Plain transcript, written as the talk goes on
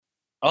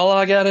All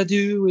I gotta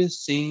do is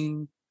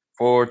sing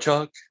for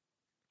Chuck.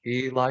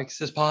 He likes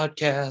his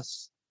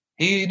podcast.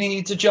 He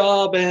needs a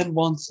job and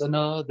wants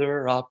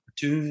another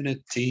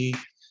opportunity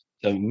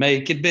to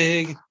make it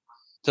big,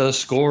 to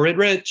score it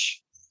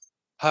rich.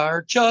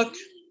 Hire Chuck.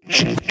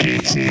 Chuck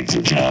Gates needs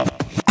a job.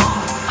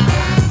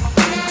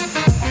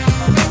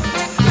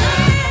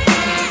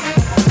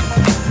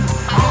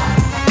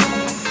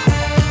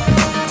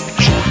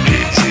 Chuck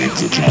Gates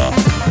needs a job.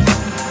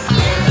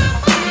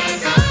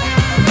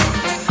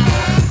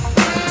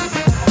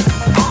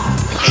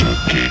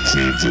 Chuck Gates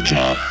needs a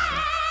job.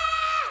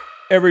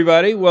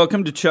 Everybody,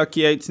 welcome to Chuck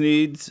Yates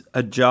Needs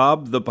a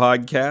Job, the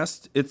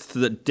podcast. It's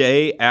the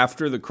day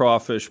after the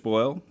crawfish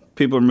boil.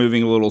 People are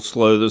moving a little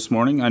slow this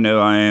morning. I know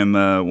I am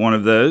one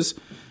of those.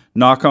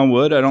 Knock on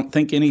wood, I don't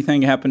think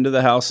anything happened to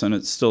the house and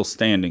it's still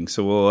standing,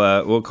 so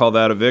we'll call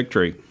that a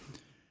victory.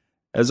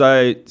 As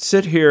I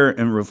sit here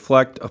and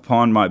reflect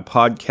upon my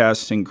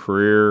podcasting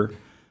career,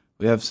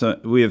 we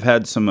have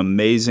had some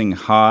amazing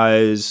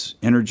highs.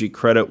 Energy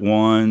Credit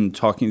One,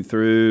 talking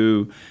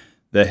through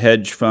the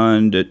hedge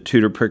fund at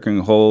Tudor Pickering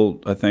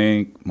Holt, I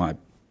think, my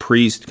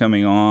priest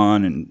coming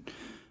on, and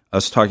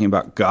us talking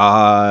about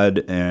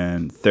God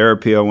and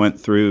therapy I went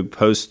through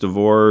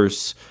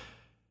post-divorce,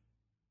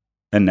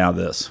 and now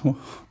this.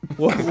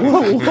 What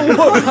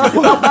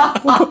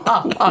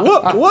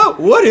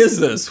is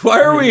this?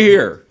 Why are we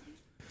here?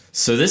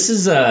 So this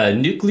is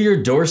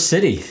Nuclear Door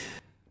City.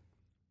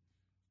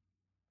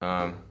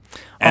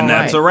 And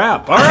that's a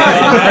wrap. All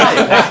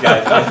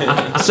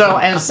right. So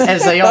as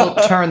they all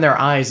turn their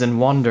eyes in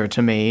wonder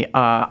to me,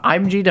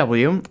 I'm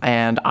GW,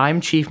 and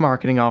I'm Chief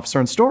Marketing Officer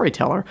and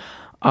Storyteller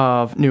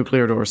of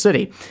Nuclear Door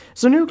City.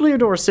 So Nuclear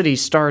Door City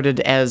started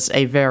as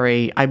I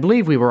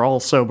believe we were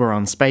all sober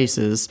on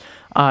Spaces,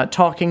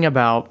 talking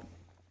about,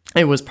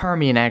 it was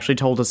Permian actually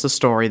told us a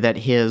story that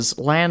his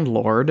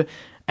landlord,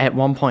 at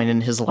one point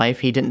in his life,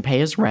 he didn't pay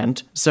his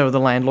rent, so the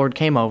landlord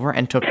came over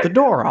and took the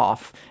door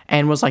off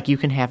and was like, you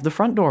can have the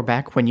front door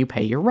back when you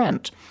pay your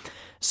rent.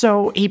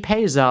 So he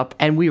pays up,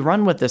 and we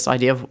run with this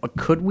idea of,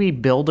 could we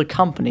build a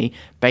company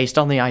based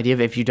on the idea of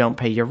if you don't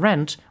pay your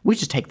rent, we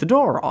just take the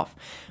door off?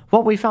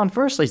 What we found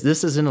firstly is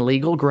this is an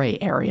illegal gray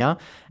area,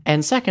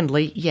 and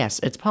secondly, yes,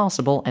 it's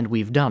possible, and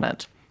we've done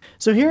it.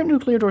 So here at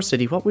Nuclear Door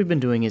City, what we've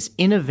been doing is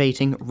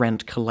innovating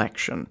rent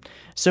collection.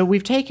 So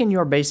we've taken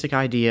your basic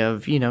idea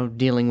of,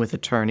 dealing with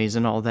attorneys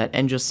and all that,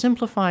 and just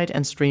simplified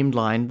and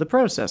streamlined the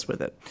process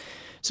with it.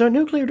 So at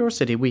Nuclear Door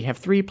City, we have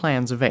 3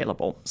 plans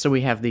available. So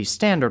we have the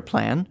standard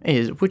plan,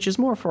 which is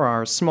more for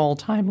our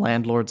small-time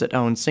landlords that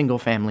own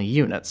single-family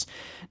units.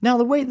 Now,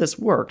 the way this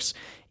works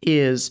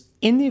is,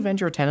 in the event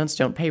your tenants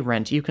don't pay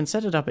rent, you can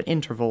set it up at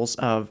intervals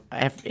of,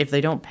 if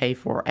they don't pay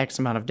for X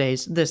amount of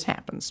days, this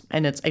happens.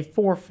 And it's a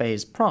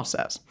 4-phase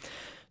process.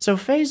 So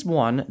phase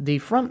 1, the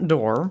front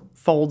door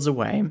folds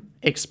away,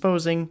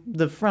 exposing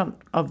the front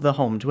of the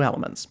home to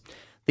elements.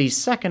 The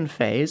second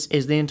phase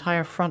is the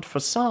entire front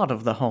facade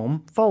of the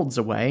home folds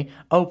away,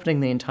 opening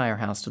the entire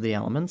house to the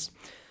elements.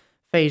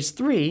 Phase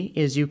 3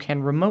 is you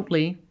can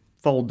remotely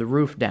fold the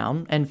roof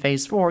down, and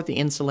phase 4, the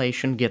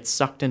insulation gets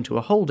sucked into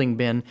a holding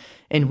bin,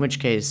 in which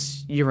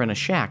case you're in a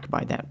shack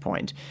by that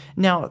point.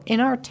 Now, in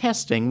our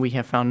testing, we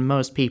have found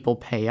most people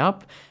pay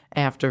up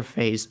after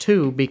phase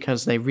 2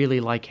 because they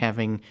really like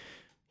having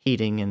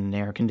heating and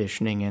air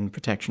conditioning and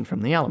protection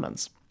from the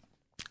elements.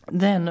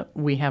 Then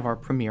we have our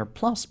Premier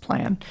Plus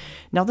plan.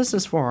 Now, this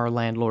is for our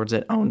landlords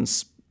that own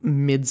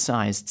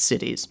mid-sized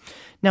cities.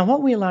 Now,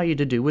 what we allow you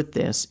to do with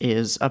this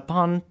is,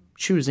 upon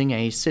choosing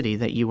a city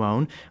that you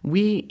own,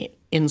 we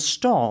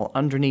install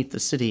underneath the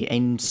city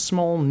a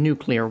small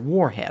nuclear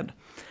warhead.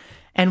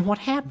 And what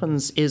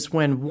happens is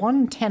when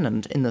one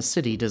tenant in the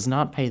city does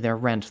not pay their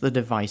rent, the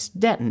device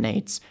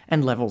detonates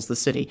and levels the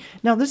city.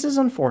 Now, this is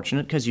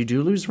unfortunate because you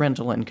do lose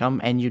rental income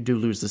and you do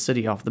lose the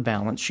city off the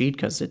balance sheet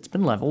because it's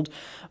been leveled.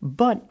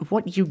 But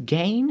what you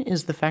gain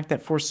is the fact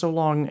that for so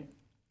long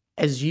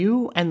as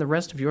you and the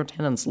rest of your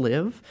tenants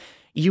live,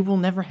 you will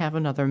never have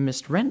another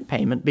missed rent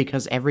payment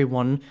because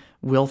everyone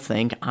will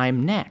think,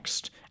 I'm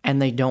next,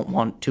 and they don't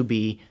want to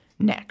be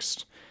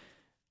next.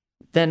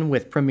 Then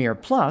with Premier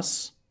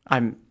Plus,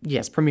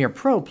 Premier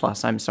Pro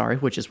Plus,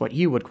 which is what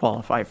you would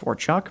qualify for,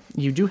 Chuck.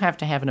 You do have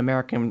to have an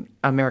American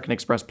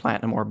Express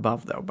Platinum or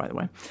above, though, by the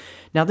way.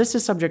 Now, this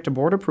is subject to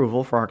board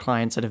approval for our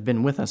clients that have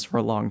been with us for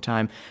a long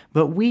time,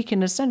 but we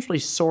can essentially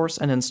source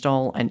and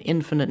install an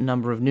infinite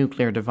number of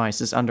nuclear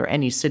devices under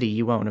any city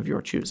you own of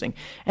your choosing.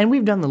 And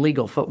we've done the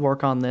legal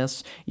footwork on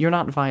this. You're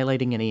not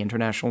violating any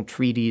international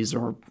treaties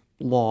or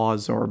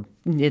laws, or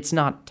it's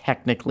not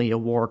technically a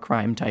war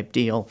crime type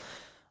deal.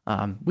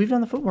 We've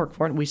done the footwork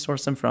for it. We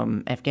source them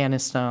from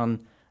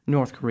Afghanistan,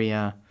 North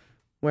Korea.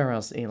 Where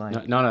else, Eli?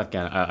 Not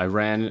Afghanistan.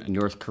 Iran,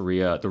 North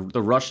Korea.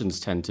 The Russians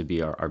tend to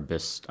be our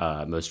best,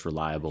 most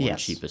reliable and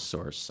cheapest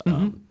source.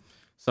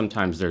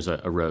 Sometimes there's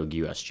a rogue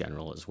U.S.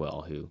 general as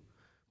well who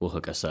will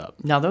hook us up.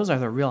 Now, those are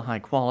the real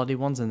high-quality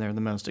ones, and they're the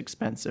most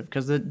expensive,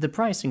 because the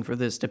pricing for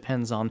this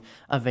depends on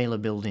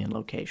availability and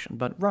location.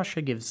 But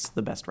Russia gives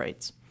the best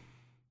rates.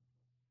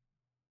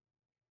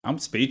 I'm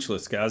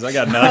speechless, guys. I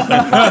got nothing.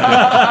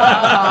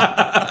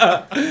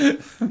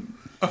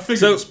 I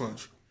figured as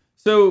much.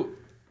 So,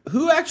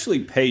 who actually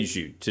pays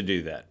you to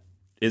do that?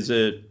 Is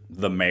it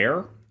the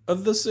mayor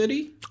of the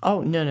city?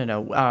 Oh,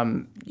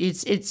 no.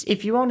 It's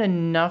if you own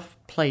enough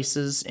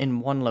places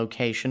in one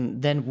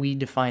location, then we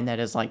define that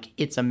as like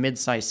it's a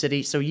mid-sized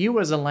city. So you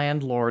as a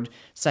landlord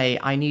say,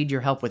 I need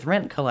your help with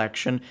rent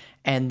collection,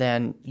 and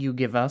then you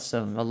give us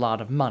a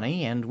lot of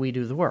money and we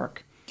do the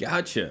work.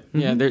 Gotcha.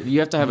 Yeah, you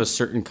have to have a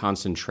certain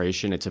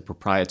concentration. It's a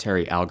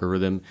proprietary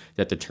algorithm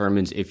that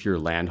determines if your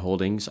land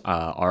holdings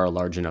are a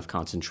large enough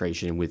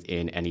concentration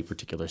within any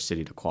particular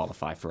city to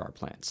qualify for our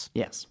plans.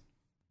 Yes.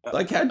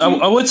 Like,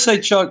 I would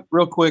say, Chuck,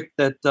 real quick,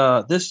 that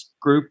this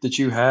group that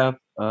you have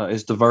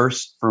is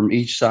diverse from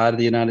each side of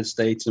the United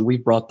States, and we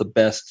brought the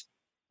best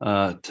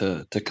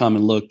to come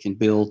and look and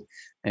build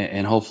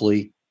and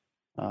hopefully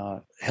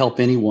help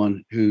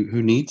anyone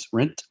who needs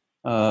rent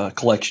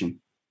collection.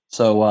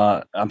 So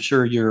I'm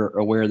sure you're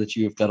aware that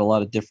you've got a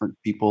lot of different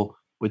people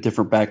with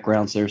different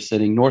backgrounds there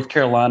sitting. North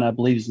Carolina, I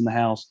believe, is in the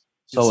house.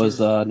 So is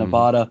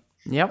Nevada.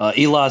 Yep.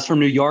 Eli's from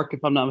New York,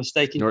 if I'm not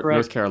mistaken, correct?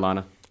 North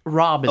Carolina.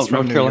 Rob is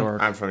from New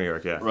York. I'm from New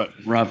York, yeah. Right,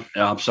 Rob,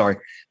 I'm sorry,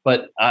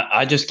 but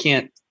I just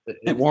can't.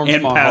 It warms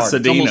and my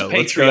Pasadena. heart.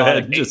 Let's go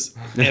ahead.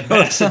 And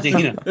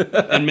Pasadena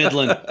and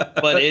Midland,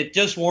 but it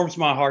just warms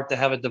my heart to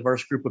have a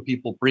diverse group of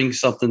people bring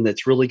something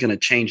that's really going to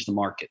change the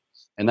market.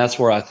 And that's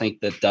where I think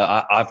that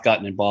I've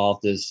gotten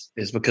involved is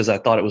because I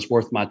thought it was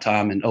worth my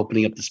time and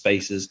opening up the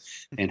spaces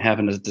and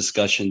having a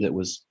discussion that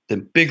was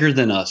bigger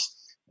than us.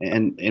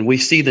 And we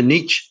see the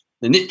niche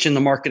in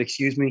the market,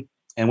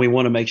 and we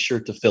want to make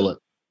sure to fill it.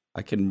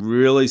 I can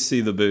really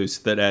see the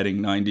boost that adding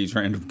 90s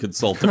Random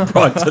Consultant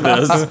brought to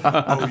this.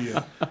 Oh,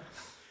 yeah.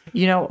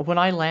 You know, when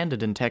I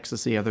landed in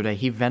Texas the other day,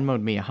 he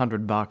Venmoed me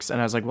 $100,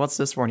 and I was like, what's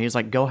this for? And he was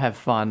like, go have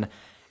fun.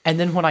 And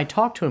then when I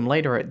talked to him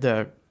later at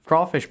the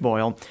crawfish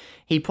boil,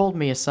 he pulled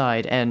me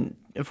aside, and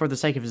for the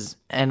sake of his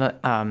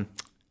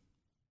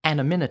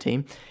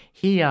anonymity,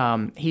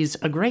 he's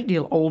a great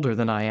deal older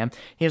than I am.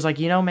 He was like,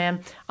 you know,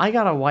 man, I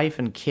got a wife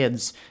and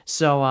kids,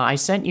 so I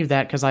sent you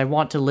that because I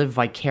want to live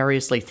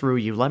vicariously through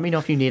you. Let me know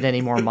if you need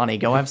any more money.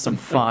 Go have some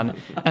fun.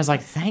 I was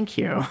like, thank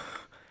you.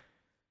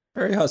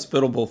 Very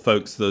hospitable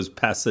folks, those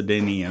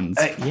Pasadeneans.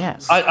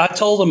 Yes. I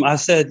told him, I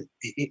said,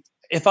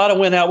 if I'd have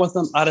went out with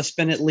him, I'd have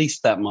spent at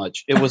least that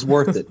much. It was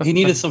worth it. He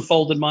needed some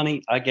folded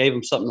money. I gave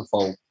him something to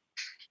fold.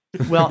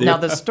 Well, now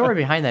the story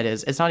behind that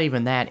is, it's not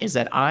even that, is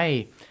that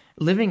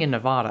living in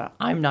Nevada,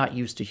 I'm not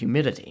used to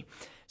humidity.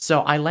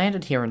 So I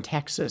landed here in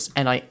Texas,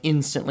 and I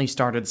instantly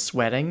started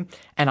sweating,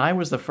 and I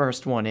was the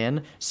first one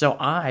in, so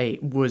I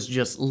was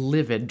just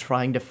livid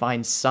trying to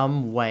find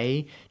some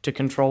way to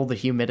control the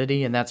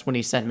humidity, and that's when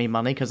he sent me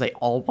money, because they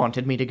all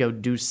wanted me to go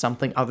do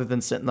something other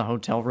than sit in the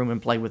hotel room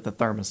and play with the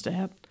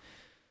thermostat.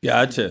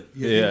 Gotcha.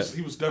 Yeah.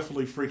 He was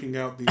definitely freaking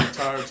out the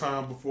entire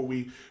time before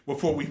we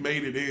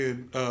made it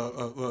in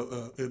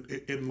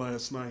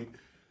last night.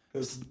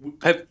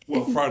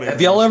 Friday.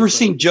 Have y'all ever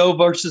seen Joe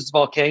versus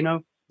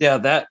Volcano? Yeah,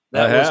 that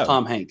was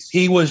Tom Hanks.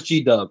 He was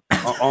G-Dub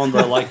on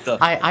the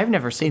I've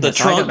never seen the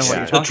this. I don't know trunks. what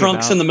you're The talking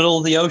trunks about. in the middle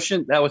of the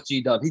ocean. That was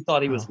G-Dub. He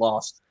thought he was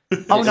lost.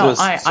 Oh, no,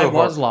 I hard.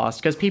 was lost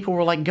because people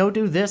were like, go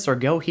do this or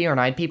go here. And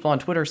I had people on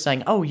Twitter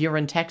saying, oh, you're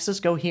in Texas,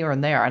 go here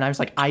and there. And I was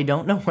like, I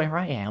don't know where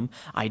I am.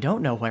 I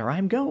don't know where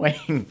I'm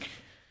going.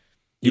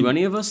 Do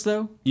any of us,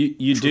 though?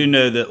 You do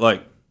know that,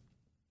 like,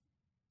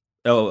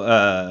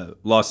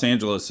 Los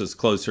Angeles is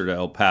closer to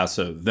El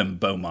Paso than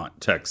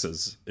Beaumont,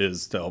 Texas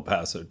is to El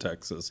Paso,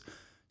 Texas.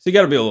 So you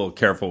got to be a little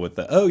careful with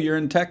that. Oh, you're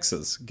in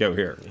Texas. Go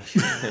here.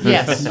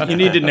 Yes. You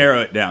need to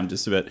narrow it down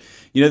just a bit.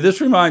 You know, this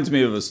reminds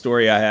me of a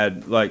story I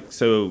had. Like,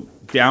 so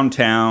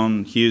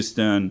downtown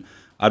Houston,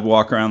 I'd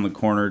walk around the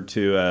corner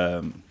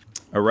to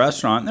a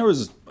restaurant, and there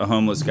was a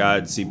homeless guy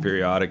I'd see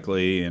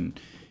periodically, and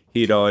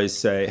he'd always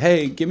say,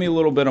 hey, give me a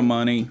little bit of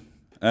money.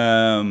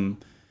 And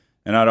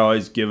I'd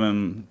always give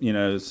him, you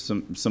know,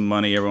 some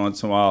money every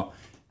once in a while.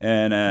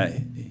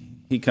 And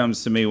he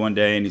comes to me one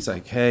day, and he's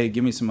like, hey,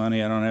 give me some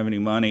money. I don't have any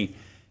money.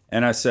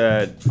 And I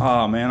said,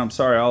 oh, man, I'm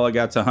sorry. All I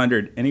got's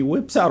 100. And he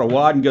whips out a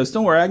wad and goes,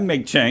 don't worry, I can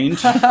make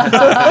change. And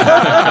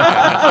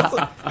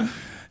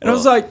I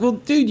was like, well,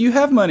 dude, you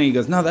have money. He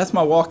goes, no, that's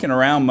my walking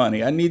around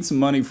money. I need some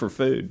money for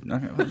food.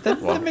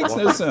 That makes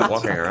no sense.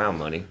 Walking around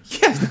money.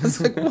 Yes,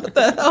 that's like, what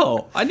the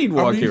hell? I need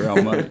walking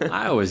around money.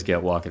 I always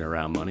get walking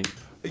around money.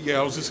 Yeah,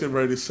 I was just getting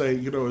ready to say,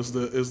 you know, as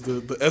the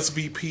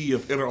SVP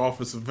of inter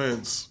office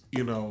events,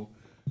 you know,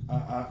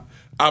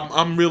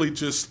 I'm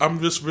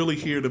just really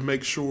here to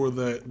make sure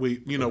that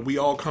we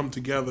all come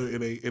together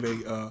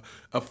in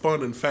a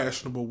fun and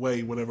fashionable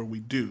way whenever we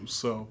do.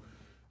 So,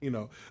 you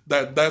know,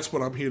 that's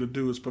what I'm here to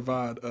do is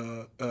provide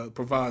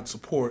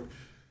support.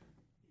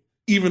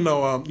 Even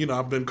though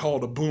I've been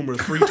called a boomer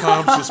 3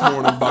 times this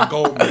morning by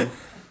Goldman,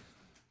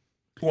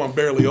 who I'm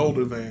barely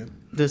older than.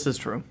 This is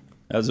true.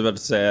 I was about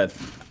to say,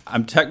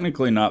 I'm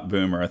technically not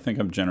boomer. I think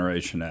I'm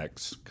Generation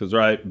X. Because,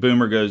 right,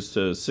 boomer goes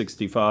to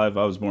 65.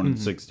 I was born in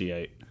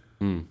 68.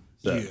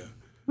 Yeah.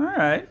 All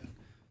right.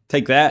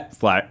 Take that,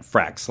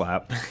 frack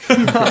slap.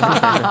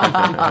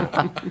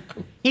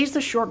 He's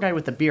the short guy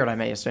with the beard, I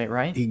may say,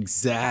 right?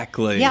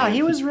 Exactly. Yeah,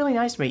 he was really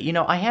nice to me. You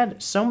know, I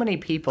had so many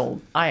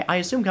people. I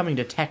assume coming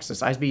to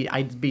Texas, I'd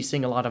be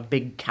seeing a lot of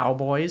big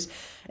cowboys.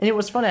 And it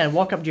was funny. I'd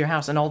walk up to your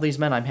house, and all these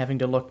men, I'm having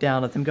to look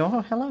down at them go,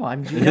 oh, hello,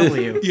 I'm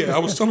GW. Yeah, I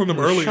was telling them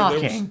earlier,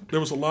 Shocking. there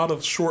was a lot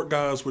of short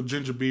guys with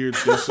ginger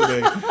beards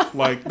yesterday,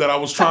 like that I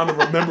was trying to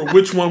remember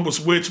which one was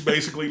which,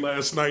 basically,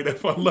 last night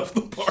after I left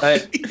the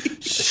party.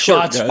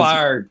 Shots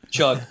fired,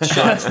 Chuck.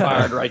 Shots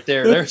fired right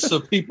there. There's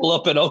some people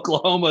up in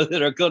Oklahoma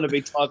that are going to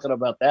be talking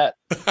about that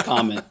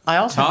comment. I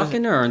also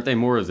Talking, or aren't they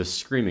more of the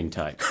screaming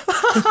type?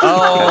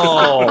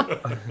 Oh,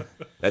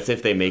 That's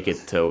if they make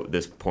it to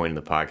this point in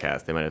the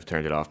podcast. They might have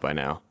turned it off by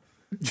now.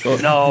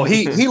 no,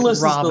 he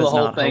listens Rob to the is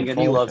whole not thing and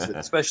he hopeful. loves it,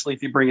 especially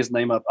if you bring his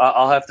name up.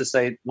 I'll have to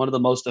say, one of the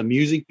most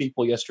amusing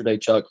people yesterday,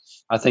 Chuck,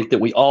 I think that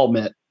we all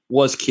met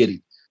was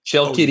Kitty.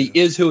 Shell Kitty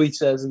is who he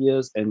says he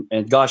is,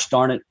 and gosh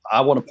darn it,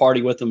 I want to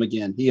party with him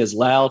again. He is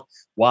loud,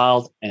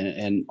 wild,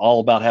 and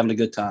all about having a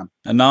good time.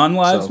 Anon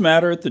Lives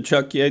Matter at the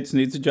Chuck Yates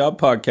Needs a Job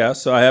podcast,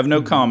 so I have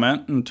no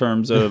comment in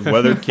terms of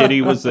whether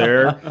Kitty was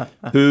there,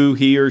 who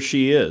he or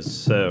she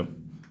is.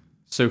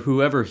 So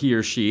whoever he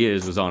or she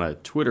is was on a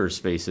Twitter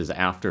Spaces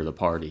after the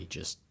party,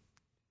 just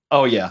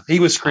Oh yeah, he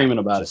was screaming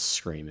about it,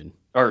 screaming.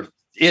 or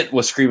it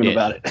was screaming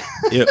about it.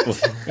 It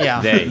was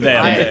yeah.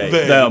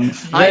 them.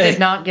 I did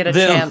not get a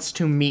them. chance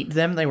to meet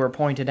them. They were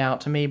pointed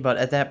out to me, but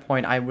at that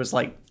point, I was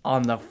like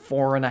on the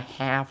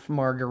 4.5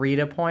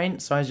 margarita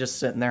point, so I was just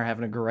sitting there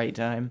having a great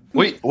time.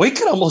 We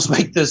could almost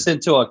make this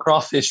into a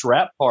crawfish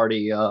wrap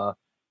party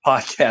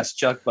podcast,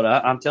 Chuck. But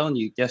I'm telling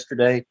you,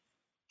 yesterday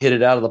hit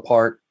it out of the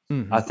park.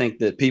 Mm-hmm. I think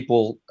that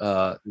people,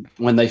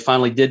 when they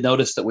finally did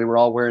notice that we were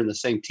all wearing the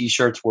same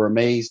T-shirts, were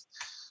amazed.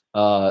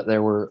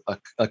 There were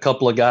a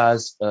couple of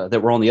guys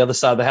that were on the other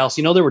side of the house.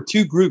 You know, there were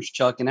two groups,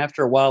 Chuck, and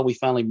after a while, we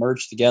finally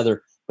merged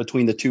together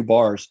between the two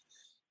bars.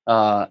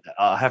 I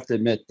have to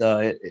admit,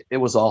 it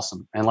was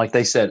awesome. And like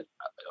they said,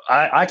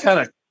 I kind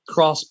of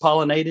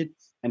cross-pollinated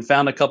and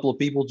found a couple of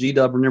people.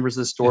 G-Dub remembers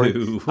this story.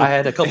 Ooh. I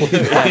had a couple of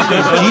people.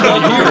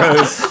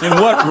 Gross. In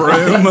what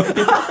room?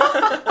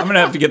 I'm going to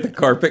have to get the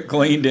carpet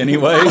cleaned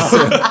anyway. So.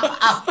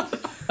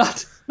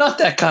 Not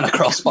that kind of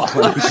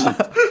cross-pollination.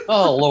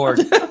 Oh, Lord.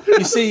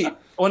 You see,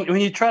 when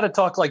you try to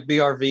talk like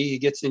BRV, he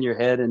gets in your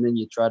head, and then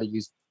you try to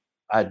use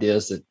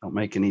ideas that don't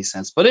make any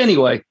sense. But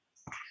anyway,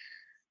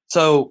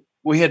 so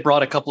we had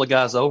brought a couple of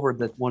guys over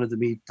that wanted to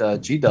meet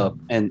G-Dub.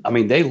 And, I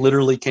mean, they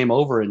literally came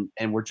over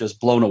and were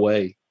just blown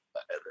away.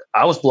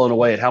 I was blown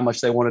away at how much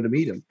they wanted to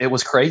meet him. It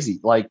was crazy.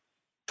 Like,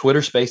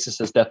 Twitter Spaces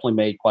has definitely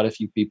made quite a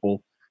few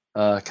people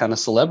kind of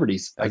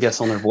celebrities, I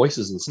guess, on their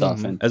voices and stuff.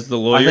 Mm-hmm. And As the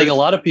lawyer, I think a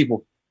lot of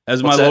people...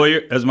 As my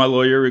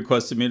lawyer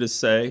requested me to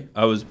say,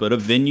 I was but a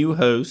venue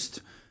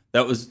host.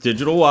 That was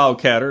Digital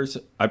Wildcatters.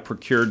 I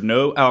procured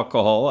no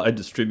alcohol. I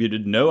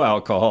distributed no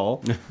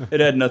alcohol. It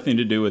had nothing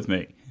to do with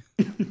me.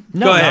 No, Go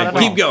not ahead. at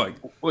Keep all. going.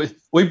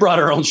 We brought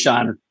our own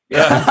shiner.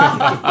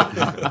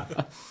 Yeah.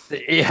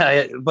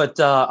 Yeah, but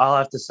I'll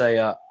have to say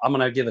I'm going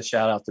to give a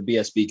shout out to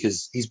BSB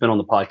because he's been on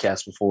the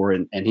podcast before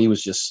and he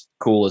was just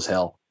cool as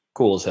hell.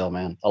 Cool as hell,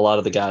 man. A lot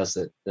of the guys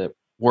that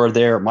were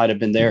there, might have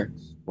been there,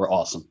 were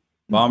awesome.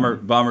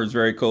 Bomber's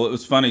very cool. It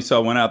was funny. So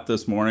I went out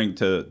this morning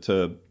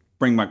to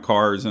bring my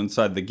cars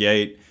inside the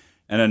gate,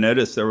 and I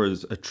noticed there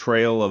was a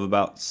trail of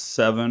about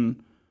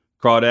 7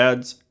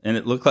 crawdads, and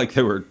it looked like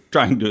they were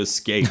trying to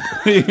escape.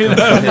 You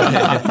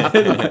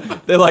know?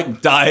 They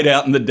like died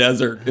out in the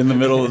desert in the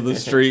middle of the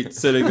street,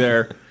 sitting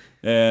there.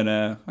 And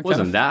It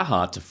wasn't that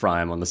hot to fry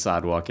them on the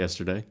sidewalk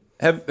yesterday.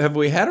 Have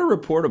we had a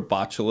report of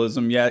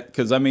botulism yet?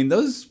 Because I mean,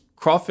 those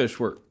crawfish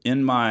were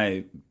in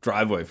my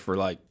driveway for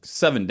like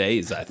 7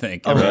 days, I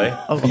think. Okay.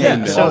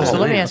 Yeah. So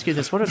let me ask you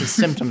this: what are the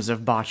symptoms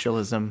of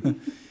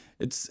botulism?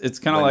 It's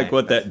kind of like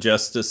what that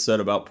justice said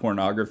about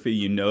pornography.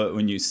 You know it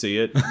when you see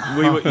it.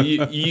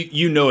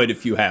 You know it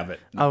if you have it.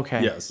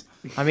 Okay. Yes.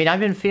 I mean, I've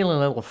been feeling a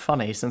little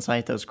funny since I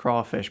ate those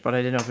crawfish, but I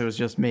didn't know if it was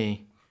just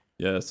me.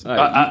 Yes.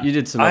 You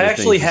did some. I other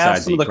actually things have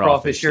besides some of eat the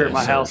crawfish here at though,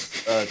 my so-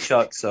 house,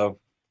 Chuck. So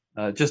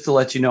just to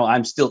let you know,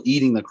 I'm still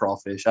eating the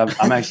crawfish.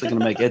 I'm actually going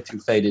to make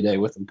etouffee today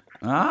with them.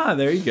 Ah,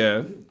 there you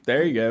go.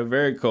 There you go.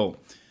 Very cool.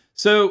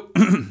 So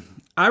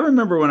I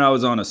remember when I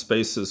was on a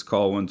Spaces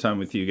call one time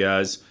with you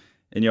guys,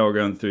 and y'all were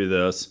going through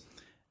this.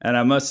 And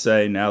I must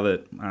say, now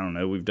that, I don't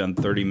know, we've done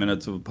 30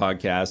 minutes of a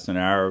podcast, an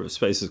hour of a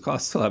Spaces call, I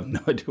still have no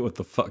idea what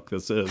the fuck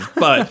this is.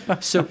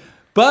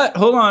 But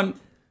hold on.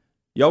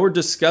 Y'all were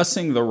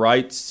discussing the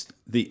rights,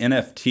 the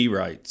NFT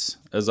rights,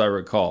 as I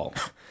recall,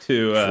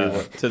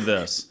 to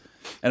this.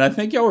 And I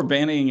think y'all were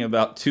banning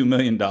about $2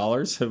 million.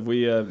 Have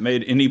we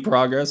made any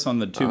progress on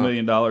the $2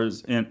 million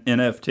in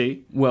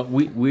NFT? Well,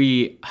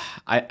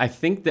 I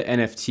think the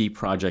NFT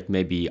project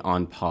may be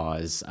on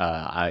pause.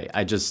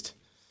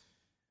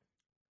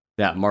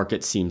 That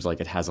market seems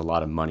like it has a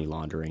lot of money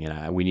laundering,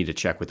 and we need to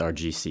check with our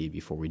GC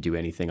before we do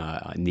anything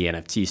in the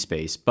NFT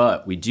space.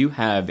 But we do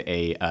have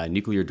a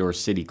Nuclear Door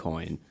City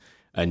coin,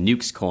 a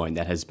Nukes coin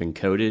that has been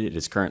coded. It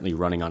is currently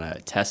running on a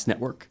test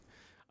network.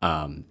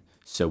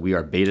 So we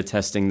are beta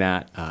testing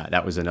that.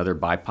 That was another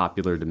by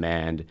popular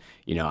demand.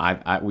 You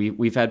know,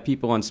 we've had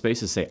people on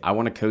Spaces say, I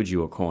want to code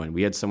you a coin.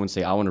 We had someone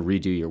say, I want to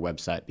redo your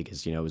website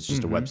because, you know, it was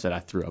just a website I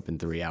threw up in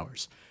 3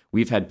 hours.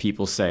 We've had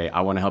people say, I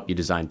want to help you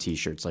design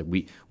T-shirts. Like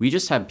we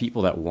just have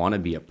people that want to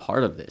be a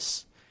part of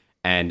this.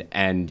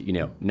 And you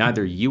know,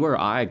 neither you or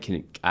I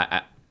can,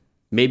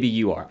 maybe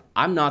you are.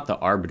 I'm not the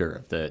arbiter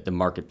of the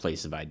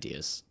marketplace of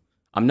ideas.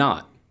 I'm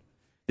not.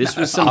 This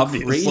was some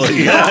crazy.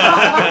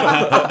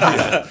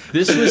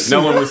 This was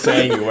No one was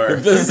saying you were.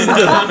 This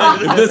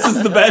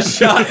is the best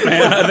shot,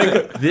 man.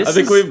 I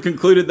think we've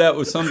concluded that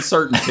with some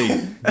certainty.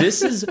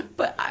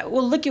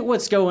 Well, look at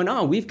what's going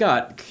on. We've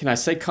got, can I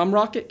say cum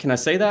rocket? Can I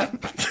say that?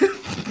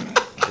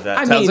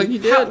 Sounds like you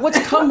did. What's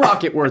cum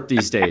rocket worth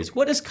these days?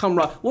 What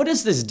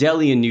is this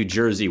deli in New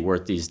Jersey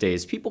worth these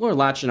days? People are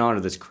latching on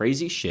to this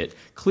crazy shit.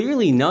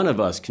 Clearly, none of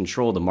us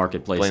control the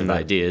marketplace of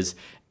ideas.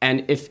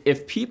 And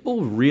if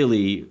people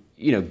really,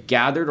 you know,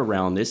 gathered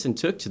around this and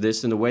took to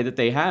this in the way that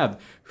they have,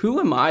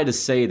 who am I to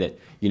say that,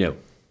 you know,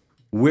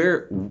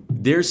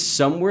 there's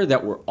somewhere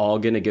that we're all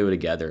going to go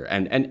together,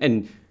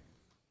 and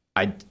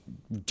I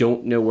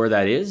don't know where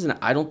that is, and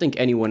I don't think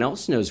anyone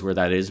else knows where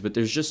that is, but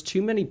there's just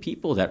too many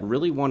people that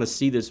really want to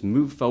see this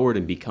move forward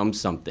and become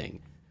something,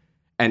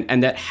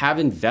 and that have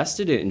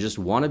invested in it and just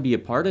want to be a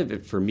part of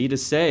it. For me to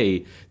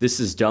say,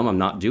 this is dumb, I'm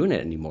not doing it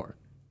anymore.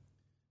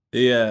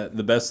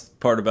 The best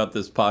part about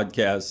this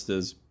podcast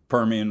is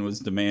Permian was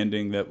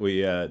demanding that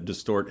we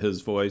distort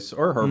his voice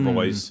or her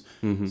voice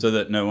so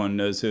that no one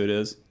knows who it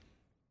is.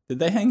 Did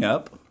they hang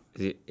up?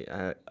 They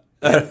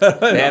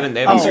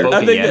haven't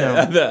spoken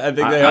yet. I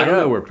think they I don't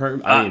know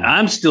where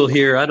I'm still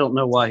here. I don't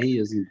know why he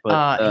isn't.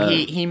 But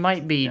he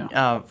might be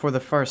for the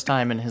first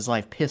time in his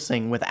life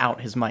pissing without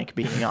his mic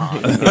being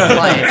on.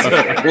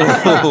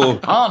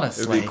 Like,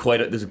 honestly,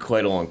 This is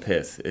quite a long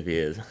piss if he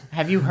is.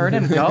 have you heard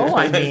him go?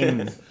 I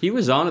mean, he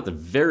was on at the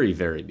very,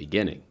 very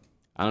beginning.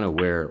 I don't know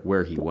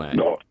where he went.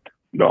 No,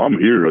 I'm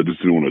here. I just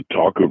didn't want to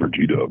talk over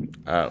G-Dub.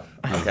 Oh,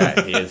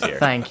 okay. He is here.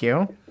 thank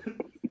you.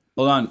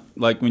 Hold on.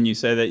 Like when you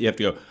say that, you have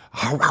to go,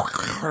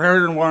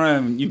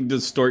 you can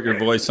distort your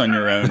voice on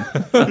your own.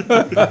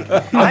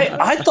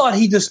 I thought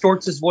he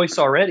distorts his voice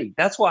already.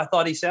 That's why I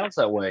thought he sounds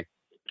that way.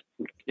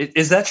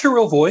 Is that your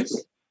real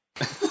voice?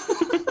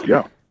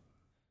 Yeah.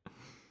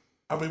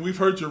 I mean, we've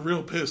heard your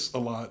real piss a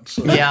lot.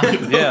 So. Yeah.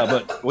 Yeah,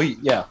 but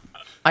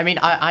I mean,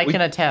 I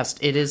can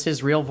attest it is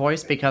his real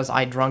voice because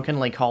I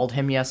drunkenly called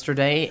him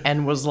yesterday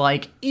and was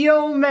like,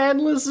 yo, man,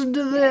 listen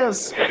to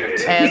this.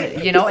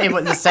 And, you know, it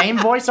was the same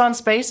voice on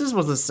Spaces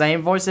was the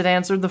same voice that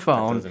answered the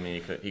phone. Doesn't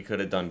mean he could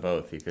have done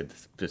both. He could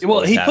just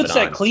he have puts it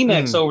that on.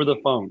 Kleenex over the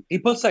phone. He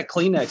puts that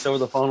Kleenex over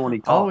the phone when he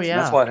talks. Oh, yeah.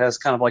 That's why it has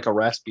kind of like a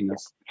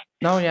raspiness.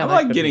 No, yeah, I'm that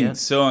like could be getting it.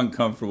 so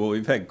uncomfortable.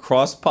 We've had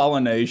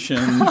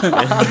cross-pollination.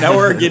 Now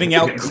we're getting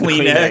out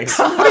Kleenex.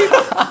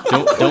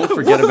 Don't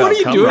forget about What are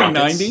you cum doing,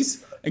 rockets.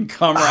 90s? And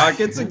cum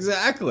rockets?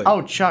 Exactly.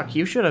 Oh, Chuck,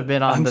 you should have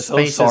been on I'm the so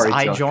Spaces sorry,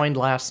 I Chuck. joined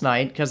last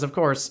night because, of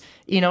course,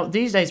 you know,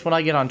 these days when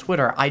I get on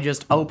Twitter, I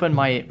just open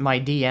my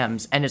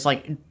DMs and it's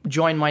like,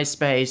 join my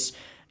space,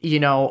 you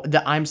know,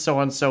 I'm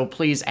so-and-so,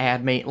 please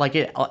add me. Like,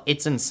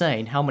 it's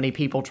insane how many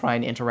people try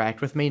and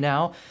interact with me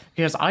now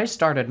because I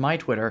started my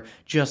Twitter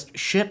just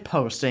shit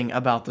posting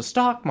about the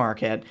stock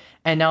market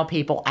and now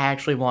people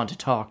actually want to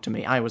talk to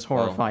me. I was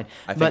horrified.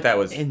 I think But that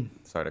was. in-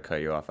 Sorry to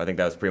cut you off. I think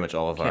that was pretty much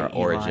all of our Okay,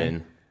 Eli.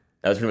 origin.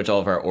 That was pretty much all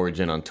of our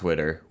origin on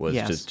Twitter was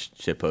Yes.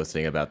 just shit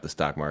posting about the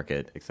stock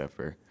market, except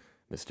for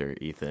Mr.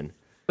 Ethan.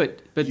 But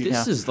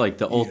this is like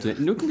the ultimate.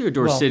 Nuclear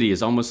Door City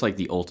is almost like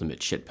the ultimate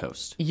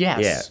shitpost.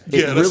 Yes. Yeah.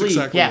 Yeah, that's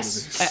exactly yes.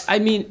 what it is. I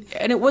mean,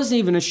 and it wasn't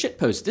even a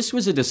shitpost. This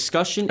was a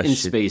discussion in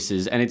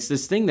Spaces, and it's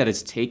this thing that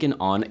has taken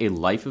on a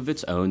life of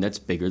its own that's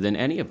bigger than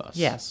any of us.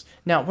 Yes.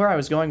 Now, where I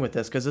was going with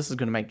this, because this is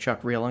going to make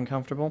Chuck real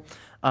uncomfortable,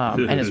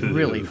 and it's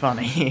really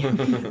funny.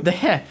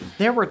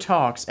 There were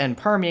talks, and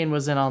Permian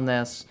was in on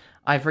this.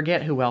 I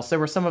forget who else. There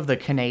were some of the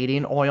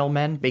Canadian oil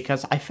men,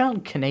 because I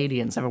found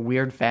Canadians have a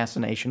weird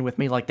fascination with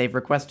me. Like, they've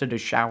requested a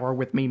shower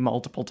with me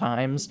multiple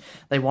times.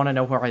 They want to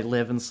know where I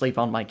live and sleep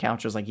on my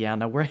couch. I was like, yeah,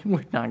 no, we're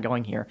not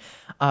going here.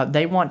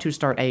 They want to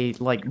start a,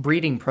 like,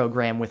 breeding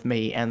program with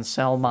me and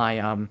sell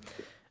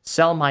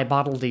my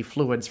bodily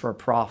fluids for a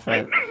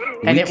profit.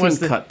 And We it was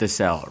can cut this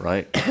out,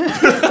 right?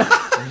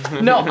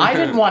 No, I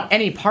didn't want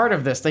any part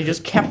of this. They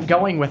just kept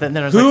going with it. And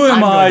then I was Who like, am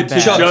I'm I going to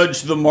back.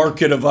 judge the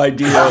market of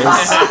ideas?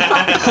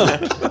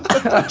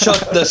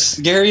 Chuck, the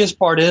scariest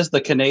part is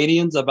the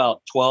Canadians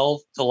about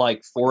 12 to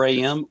like 4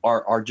 a.m.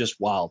 are just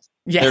wild.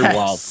 Yes. They're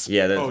wild.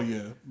 Yeah. Oh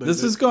yeah.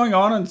 This is going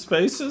on in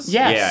Spaces?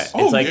 Yeah. Yes.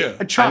 It's like. yeah.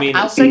 Chuck, I mean,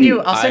 I'll send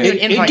you an It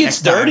invite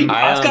gets next time. dirty.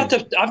 I,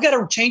 I've got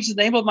to change the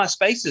name of my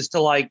Spaces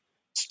to like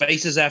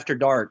Spaces After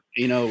Dark.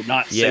 You know,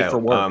 not safe for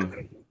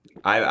work.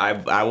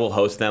 I will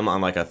host them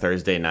on like a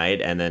Thursday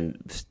night and then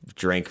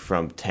drink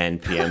from 10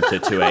 p.m. to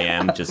 2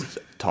 a.m. just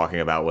talking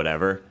about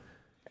whatever,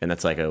 and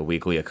that's like a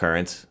weekly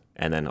occurrence.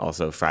 And then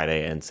also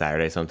Friday and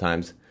Saturday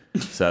sometimes.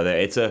 So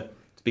it's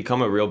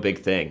become a real big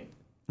thing.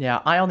 Yeah,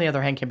 I, on the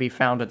other hand, can be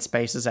found at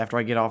Spaces after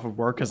I get off of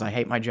work because I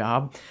hate my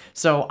job.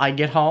 So I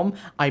get home,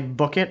 I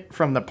book it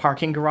from the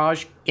parking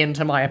garage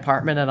into my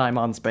apartment, and I'm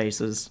on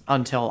Spaces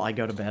until I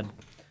go to bed.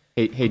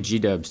 Hey,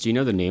 G-Dubs, do you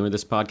know the name of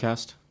this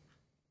podcast?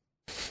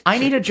 I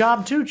need a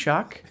job too,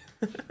 Chuck.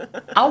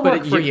 I'll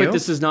work for you. But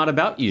this is not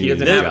about you. He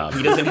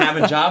doesn't have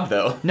a job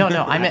though. No,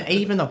 I mean,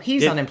 even though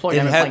he's unemployed,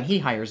 I'm saying he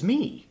hires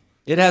me.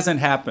 It hasn't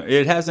happened.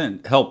 It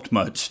hasn't helped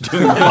much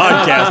doing the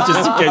podcast.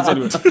 Just in case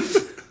anyone.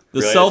 How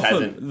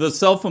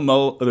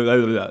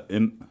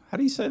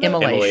do you say that?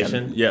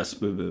 Immolation. Yes,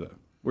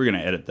 we're gonna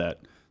edit that.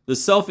 The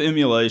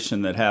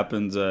self-immolation that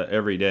happens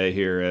every day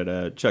here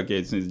at Chuck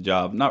Yates Needs a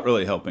Job, not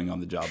really helping on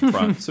the job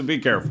front. So be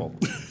careful.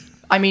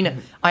 I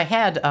mean, I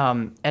had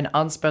an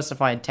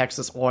unspecified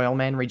Texas oil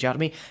man reach out to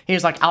me. He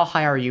was like, I'll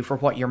hire you for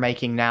what you're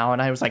making now.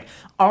 And I was like,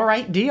 all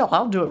right, deal.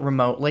 I'll do it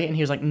remotely. And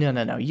he was like,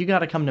 no. You got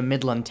to come to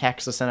Midland,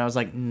 Texas. And I was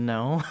like,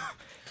 no.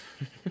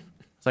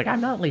 It's like,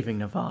 I'm not leaving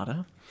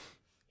Nevada.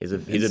 He's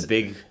a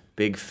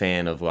big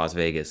fan of Las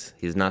Vegas.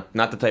 He's not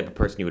the type of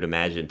person you would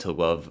imagine to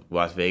love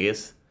Las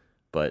Vegas,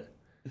 but...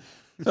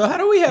 So how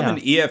do we have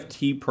an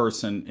EFT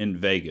person in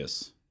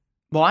Vegas?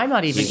 Well, I'm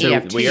not even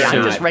EFT.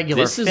 I'm just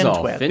regular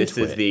FinTwit. This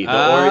is the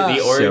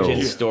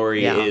origin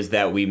story is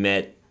that we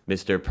met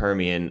Mr.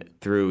 Permian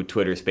through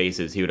Twitter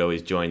Spaces. He would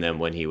always join them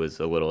when he was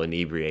a little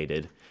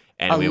inebriated,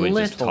 and we would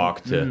just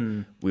talk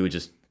to. We would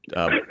just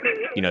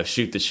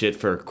shoot the shit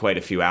for quite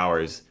a few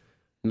hours.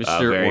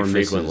 Very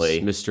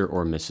frequently. Mr.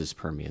 or Mrs.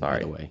 Permian, by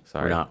the way.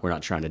 Sorry. We're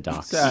not trying to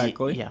dox.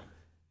 Exactly. Yeah.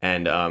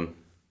 And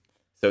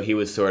so he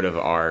was sort of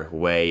our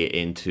way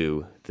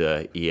into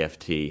the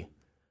EFT group.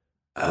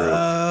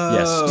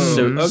 Yes.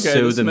 So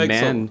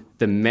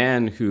the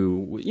man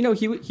who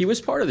he was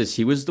part of this.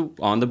 He was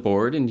on the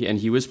board and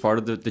he was part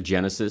of the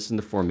genesis and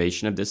the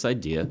formation of this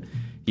idea.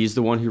 He's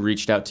the one who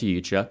reached out to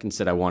you, Chuck, and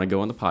said, I want to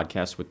go on the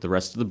podcast with the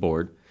rest of the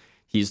board.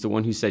 He's the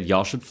one who said,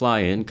 y'all should fly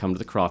in, come to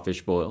the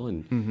Crawfish Boil,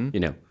 and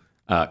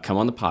come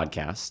on the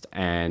podcast.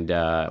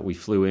 And we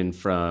flew in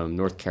from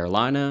North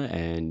Carolina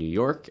and New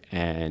York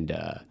and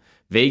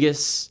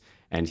Vegas,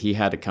 and he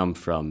had to come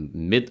from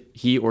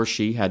he or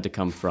she had to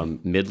come from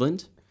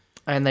Midland.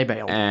 And they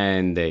bailed.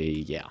 And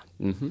yeah.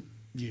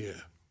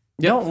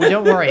 Don't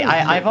worry.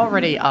 I've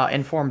already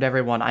informed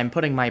everyone. I'm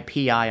putting my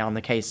PI on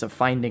the case of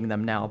finding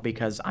them now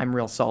because I'm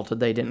real salted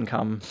they didn't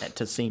come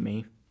to see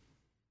me.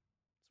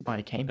 That's why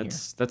I came here.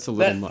 That's a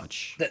little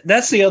much.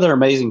 That's the other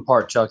amazing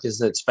part, Chuck, is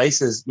that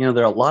Spaces, there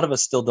are a lot of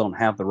us still don't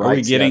have the rights. Are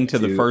we getting to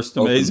the first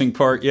amazing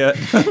part yet?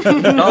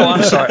 Oh,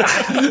 I'm sorry.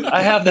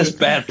 I have this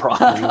bad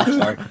problem. I'm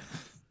sorry.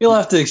 You'll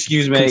have to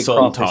excuse me. I ate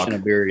crawfish and a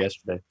beer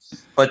yesterday.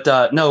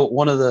 But no,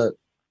 one of the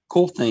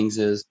cool things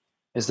is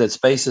that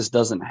Spaces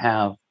doesn't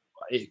have,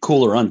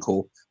 cool or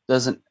uncool,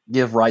 doesn't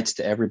give rights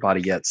to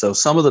everybody yet. So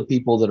some of the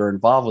people that are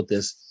involved with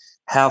this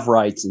have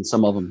rights and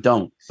some of them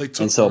don't.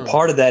 And so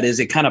part of that is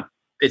it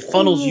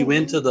funnels you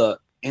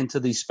into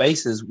these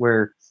spaces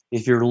where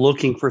if you're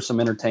looking for some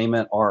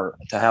entertainment or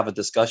to have a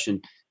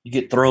discussion, you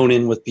get thrown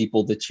in with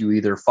people that you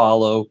either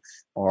follow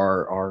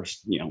or are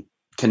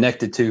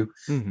connected to.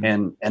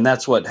 And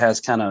that's what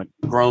has kind of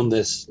grown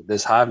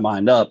this hive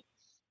mind up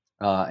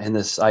and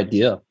this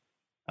idea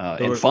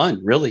and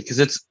fun, really,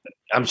 because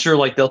I'm sure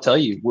like they'll tell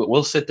you,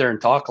 we'll sit there and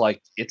talk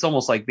like it's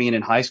almost like being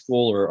in high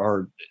school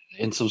or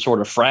in some sort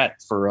of frat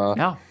for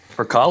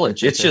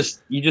college. It's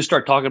just, you just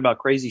start talking about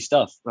crazy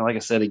stuff. Like I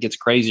said, it gets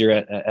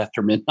crazier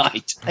after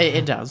midnight.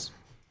 It does.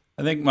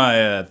 I think my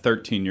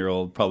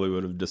 13-year-old probably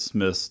would have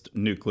dismissed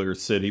Nuclear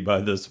City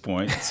by this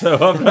point. So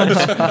I'm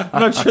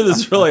not sure this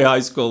is really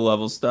high school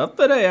level stuff,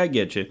 but hey, I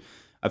get you.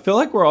 I feel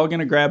like we're all going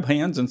to grab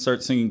hands and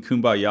start singing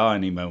Kumbaya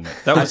any moment.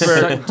 That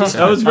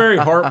was very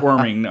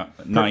heartwarming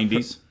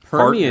 90s.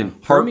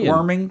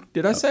 Heartwarming?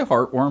 Did I say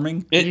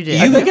heartwarming? You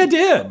did. I think I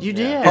did. You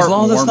did. As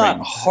long as it's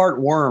not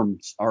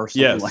heartworms or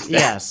something like that.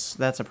 Yes,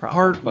 that's a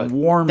problem.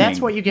 Heartwarming.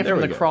 That's what you get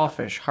from the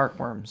crawfish,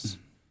 heartworms.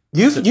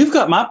 You've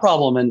got my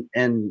problem,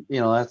 and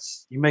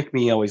that's, you make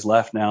me always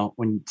laugh now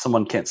when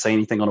someone can't say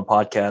anything on a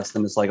podcast,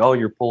 and it's like, oh,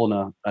 you're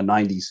pulling a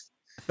 90s.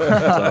 So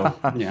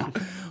yeah,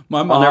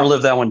 I'll never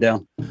live that one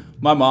down.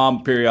 My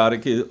mom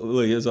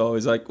periodically is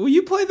always like, will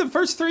you play the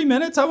first 3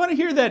 minutes? I want to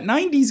hear that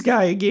 90s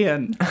guy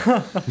again.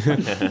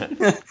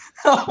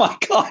 Oh my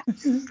God.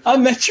 I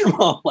met your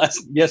mom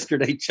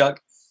yesterday, Chuck.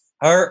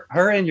 Her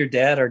and your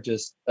dad are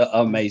just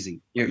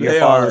amazing. Your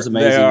father's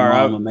amazing. Your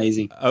mom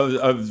amazing.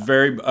 I'm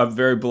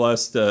very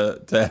blessed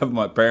to have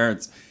my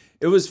parents.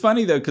 It was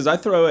funny though, because I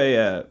throw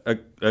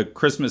a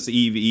Christmas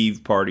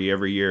Eve party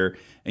every year.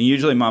 And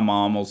usually my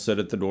mom will sit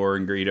at the door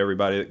and greet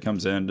everybody that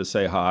comes in to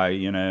say hi,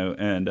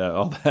 and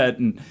all that.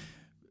 And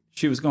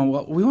she was going,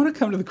 well, we want to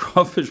come to the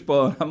Crawfish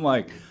Bowl. And I'm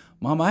like,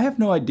 Mom, I have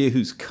no idea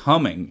who's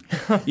coming,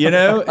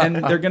 and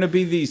they're going to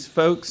be these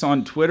folks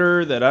on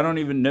Twitter that I don't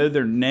even know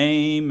their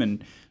name.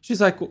 And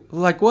she's like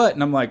what?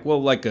 And I'm like, well,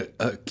 like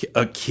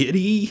a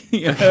kitty,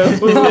 and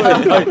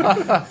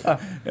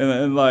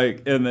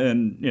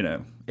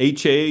then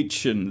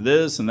HH and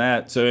this and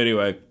that. So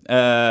anyway,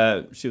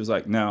 she was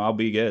like, no, I'll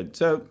be good.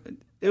 So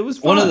it was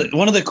fun.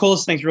 One of the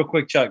coolest things, real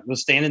quick, Chuck,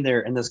 was standing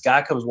there, and this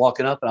guy comes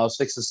walking up, and I was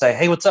fixing to say,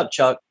 "Hey, what's up,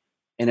 Chuck?"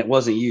 And it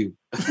wasn't you.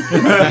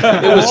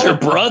 It was your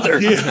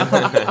brother.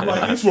 Yeah.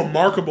 Like, it's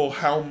remarkable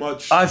how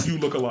much you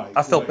look alike.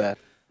 I felt bad.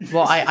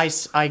 Well,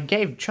 I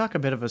gave Chuck a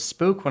bit of a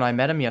spook when I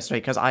met him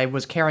yesterday because I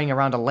was carrying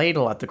around a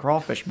ladle at the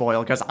crawfish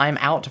boil because I'm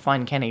out to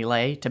find Kenny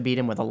Lay to beat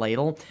him with a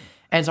ladle.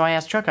 And so I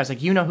asked Chuck, I was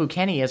like, you know who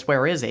Kenny is?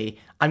 Where is he?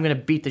 I'm going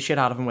to beat the shit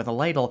out of him with a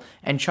ladle.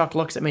 And Chuck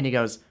looks at me and he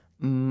goes,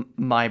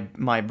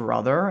 my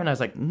brother? And I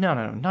was like, no,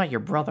 not your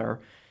brother.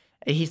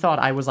 He thought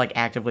I was like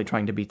actively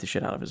trying to beat the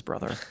shit out of his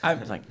brother. I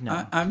was like,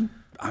 no.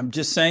 I'm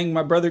just saying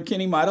my brother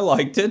Kenny might have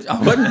liked it.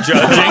 I wasn't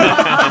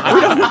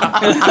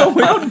judging.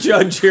 We don't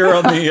judge here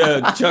on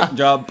the Chuck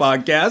Job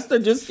podcast. I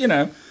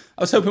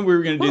was hoping we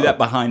were going to do that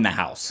behind the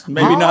house.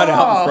 Maybe not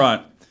out in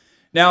front.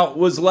 Now,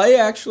 was Lay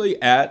actually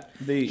at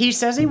the... He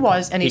says he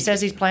was, and he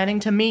says he's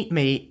planning to meet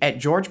me at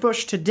George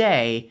Bush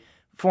today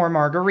for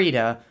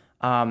margarita.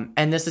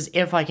 And this is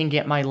if I can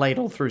get my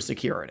ladle through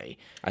security.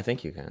 I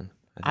think you can.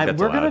 We're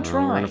going to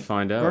try. We're going to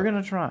find out. We're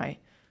going to try.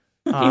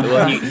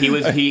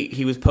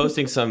 He was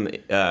posting some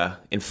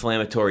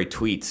inflammatory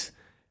tweets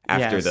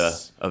after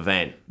the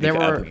event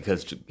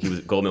because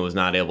Goldman was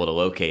not able to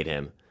locate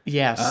him.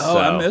 Yes. Oh,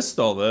 I missed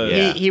all those.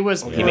 Yeah.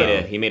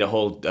 He made a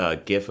whole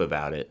GIF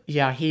about it.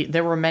 Yeah,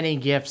 there were many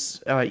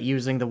GIFs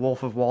using the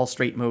Wolf of Wall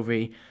Street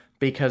movie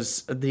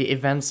because the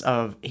events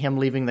of him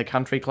leaving the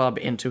country club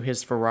into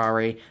his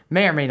Ferrari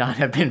may or may not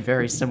have been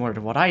very similar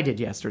to what I did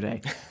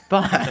yesterday.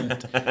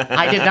 But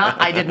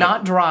I did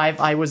not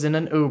drive. I was in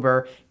an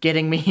Uber.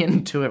 Getting me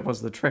into it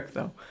was the trick,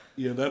 though.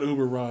 Yeah, that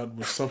Uber ride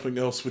was something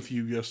else with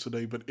you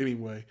yesterday. But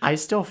anyway, I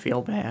still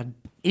feel bad,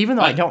 even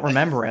though I don't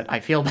remember it.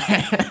 I feel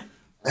bad.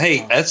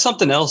 Hey, that's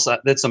something else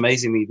that's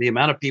amazing me. The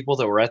amount of people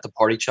that were at the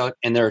party, Chuck,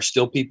 and there are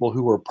still people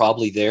who were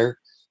probably there.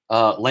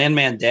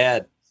 Landman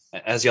Dad,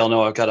 as y'all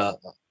know, I've got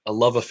a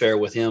love affair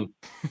with him.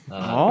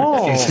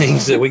 A few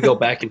things that we go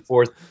back and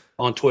forth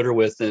on Twitter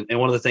with. And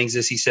one of the things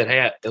is he said,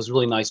 hey, it was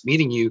really nice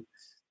meeting you.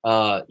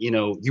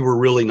 You were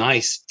really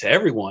nice to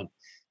everyone.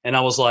 And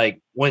I was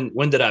like, when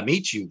did I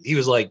meet you? He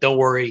was like, don't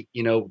worry,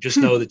 just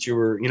know that you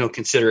were,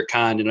 considerate,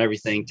 kind and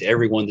everything to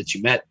everyone that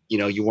you met.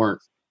 You weren't,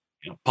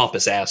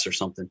 pompous ass or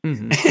something.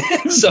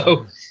 Mm-hmm.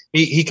 So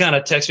he kind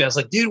of texted me. I was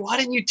like, dude, why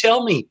didn't you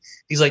tell me?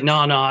 He's like, no,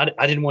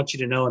 I didn't want you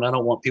to know. And I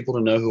don't want people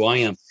to know who I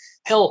am.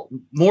 Hell,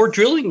 More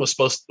Drilling was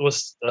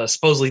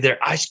supposedly there.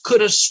 I could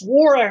have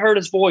swore I heard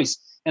his voice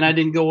and I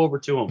didn't go over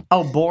to him.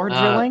 Oh, Boar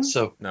Drilling?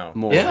 No,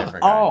 More. Yeah.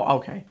 Different guy. Oh,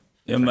 okay.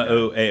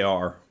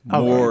 MOAR.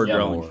 More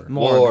Drilling.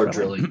 More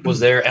Drilling was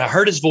there. And I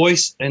heard his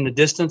voice in the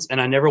distance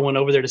and I never went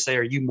over there to say,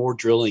 are you More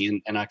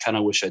Drilling? And I kind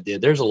of wish I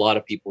did. There's a lot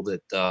of people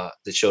that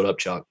showed up,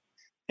 Chuck.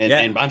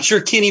 And I'm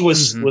sure Kenny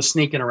was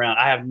sneaking around.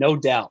 I have no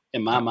doubt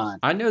in my mind.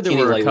 I know there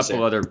were a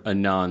couple other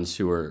Anons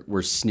who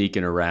were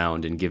sneaking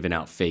around and giving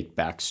out fake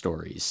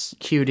backstories.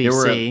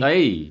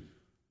 QDC.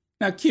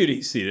 Now,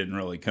 QDC didn't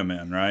really come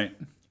in, right?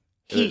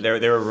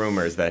 There were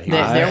rumors that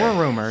there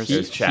were rumors.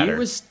 There's chatter.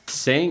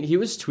 He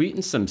was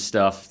tweeting some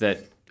stuff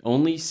that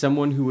only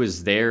someone who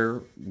was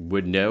there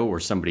would know, or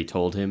somebody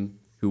told him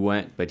who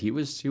went. But he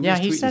was tweeting some stuff. Yeah,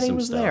 he said he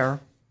was there.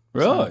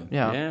 Really? So,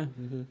 yeah.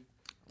 Mm-hmm.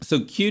 So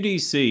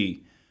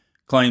QDC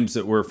claims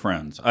that we're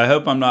friends. I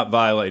hope I'm not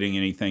violating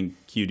anything,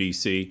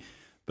 QDC,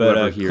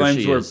 but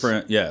claims we're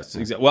friends. Yes,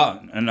 exactly.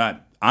 Well, and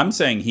I'm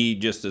saying he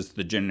just as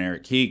the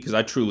generic he because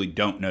I truly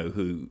don't know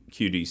who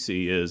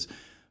QDC is.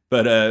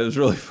 But it was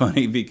really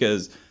funny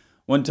because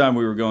one time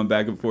we were going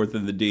back and forth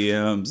in the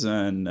DMs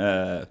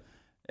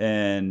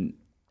and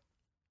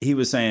he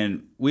was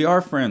saying, we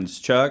are friends,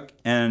 Chuck,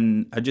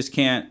 and I just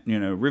can't,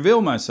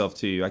 reveal myself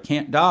to you. I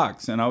can't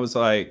dox. And I was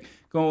like,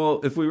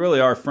 well, if we really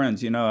are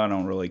friends, I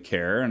don't really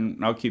care,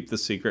 and I'll keep the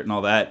secret and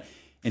all that.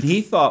 And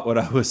he thought what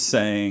I was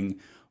saying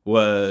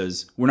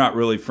was, we're not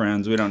really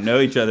friends. We don't know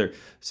each other.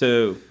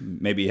 So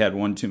maybe he had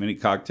one too many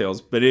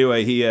cocktails. But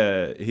anyway, he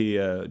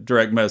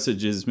direct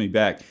messages me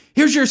back.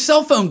 Here's your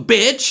cell phone,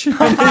 bitch.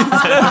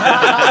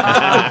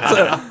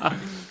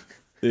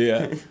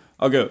 Yeah,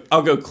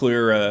 I'll go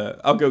clear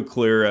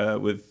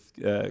with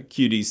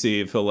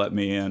QDC if he'll let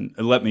me in,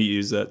 let me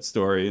use that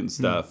story and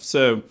stuff.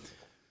 So.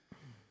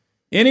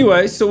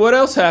 Anyway, so what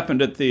else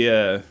happened at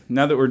the,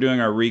 now that we're doing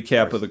our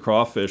recap of the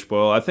Crawfish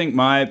Boil, I think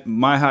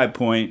my high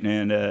point,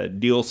 and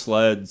Deal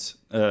Sleds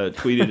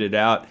tweeted it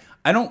out,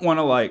 I don't want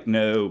to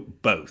know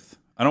both.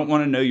 I don't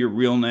want to know your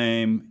real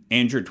name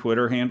and your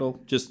Twitter handle.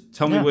 Just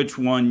tell me which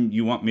one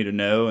you want me to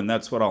know, and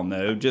that's what I'll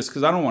know, just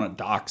because I don't want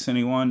to dox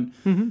anyone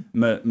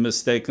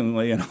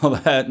mistakenly and all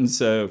that. And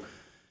so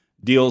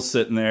Deal's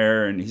sitting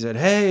there, and he said,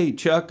 hey,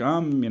 Chuck,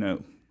 I'm,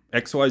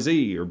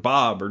 XYZ or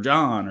Bob or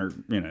John or,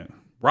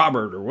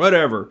 Robert or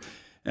whatever.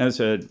 And I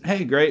said,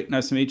 hey, great,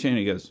 nice to meet you. And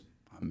he goes,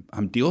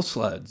 I'm Deal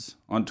Sleds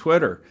on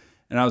Twitter.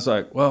 And I was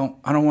like, well,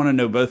 I don't want to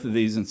know both of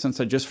these. And since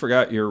I just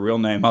forgot your real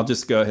name, I'll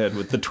just go ahead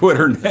with the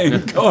Twitter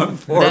name going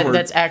forward.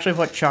 That's actually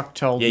what Chuck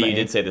told me. Yeah, you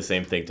did say the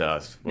same thing to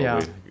us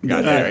when we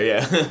got there,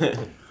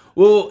 yeah.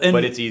 Well,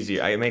 but it's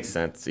easier. It makes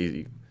sense. It's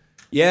easy.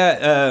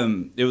 Yeah,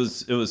 it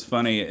was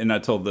funny. And I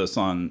told this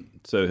on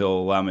so he'll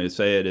allow me to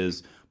say it,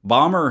 is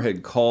Bomber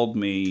had called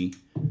me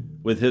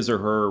with his or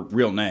her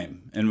real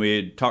name, and we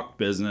had talked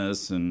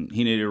business, and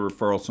he needed a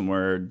referral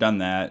somewhere, done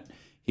that,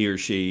 he or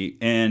she.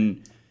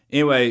 And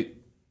anyway,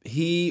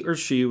 he or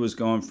she was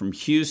going from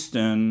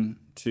Houston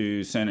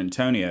to San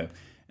Antonio.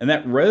 And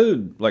that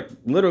road, like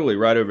literally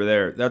right over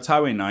there, that's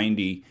Highway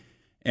 90.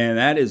 And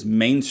that is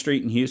Main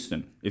Street in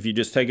Houston, if you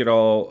just take it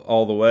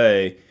all the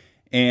way.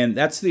 And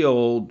that's the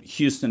old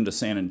Houston to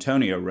San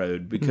Antonio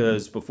road,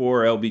 because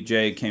before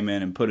LBJ came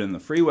in and put in the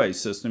freeway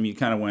system, you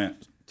kind of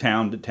went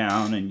town to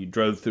town and you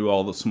drove through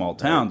all the small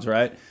towns,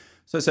 right?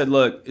 So I said,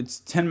 look, it's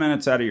 10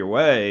 minutes out of your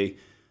way,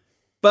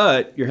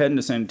 but you're heading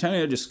to San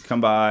Antonio, just come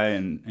by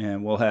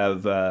and we'll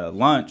have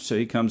lunch. So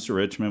he comes to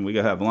Richmond, we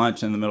go have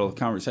lunch. In the middle of the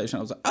conversation,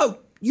 I was like, oh,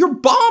 you're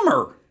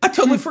Bomber. I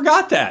totally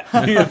forgot that.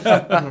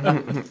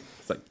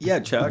 It's like, yeah,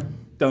 Chuck,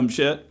 dumb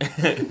shit.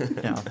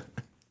 Yeah.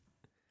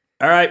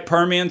 All right,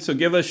 Permian, so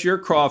give us your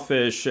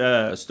crawfish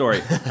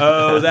story.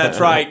 Oh, that's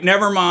right.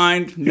 Never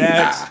mind.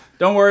 Next.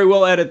 Don't worry,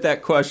 we'll edit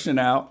that question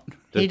out.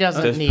 He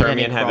doesn't Does need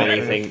Permian any have crawfish.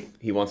 anything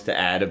he wants to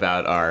add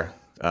about our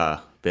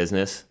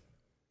business?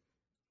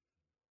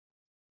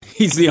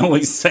 He's the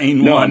only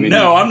sane one.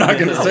 No, I'm not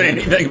going to say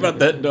anything about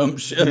that dumb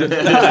shit.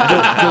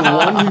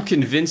 The one who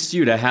convinced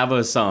you to have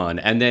us on,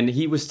 and then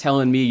he was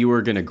telling me you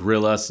were going to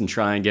grill us and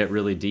try and get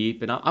really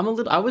deep, and I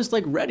was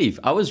like ready.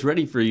 I was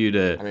ready for you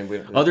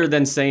to. Other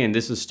than saying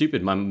this is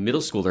stupid, my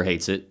middle schooler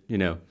hates it. You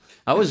know,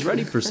 I was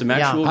ready for some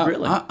actual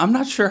grilling. I'm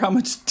not sure how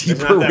much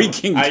deeper we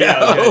can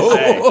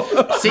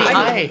go. See,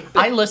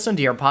 I listened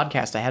to your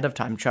podcast ahead of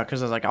time, Chuck,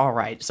 because I was like, all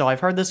right, so I've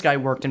heard this guy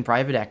worked in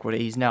private equity.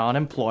 He's now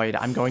unemployed.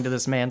 I'm going to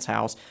this man's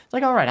house. It's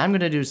like, all right, I'm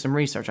going to do some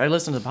research. I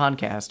listened to the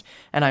podcast,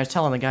 and I was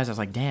telling the guys, I was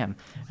like, damn.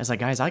 I was like,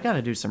 guys, I got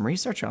to do some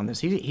research on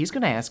this. He's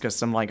going to ask us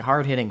some, like,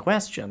 hard-hitting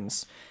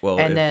questions. Well,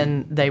 and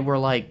then they were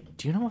like,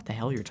 do you know what the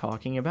hell you're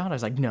talking about? I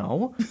was like,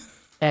 no.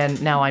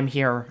 And now I'm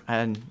here,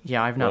 and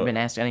yeah, I've not been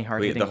asked any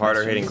hard-hitting questions. The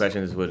harder-hitting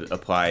questions would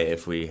apply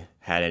if we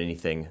had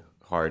anything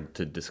hard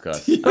to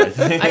discuss.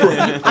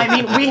 I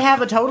mean, we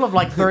have a total of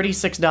like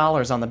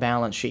 $36 on the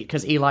balance sheet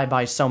because Eli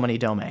buys so many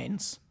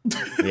domains.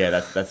 Yeah,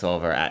 that's all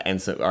of our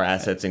and so our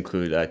assets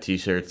include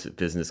T-shirts,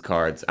 business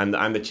cards.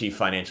 I'm the chief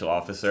financial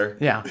officer.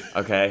 Yeah.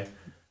 Okay.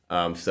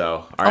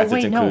 So our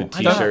assets include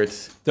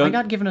T-shirts. I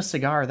got given a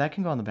cigar that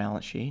can go on the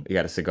balance sheet. You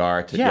got a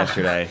cigar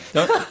yesterday.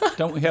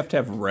 Don't we have to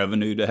have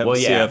revenue to have a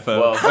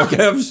CFO?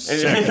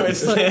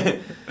 Okay.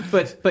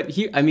 But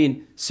here, I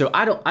mean, so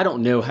I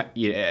don't know how,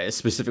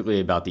 specifically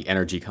about the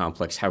energy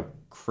complex, how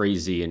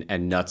crazy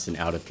and nuts and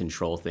out of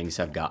control things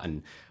have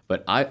gotten.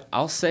 But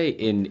I'll say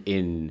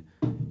in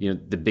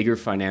the bigger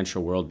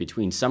financial world,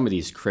 between some of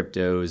these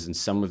cryptos and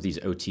some of these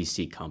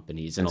OTC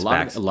companies and a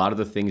lot of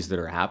the things that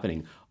are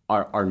happening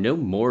are no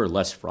more or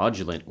less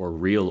fraudulent or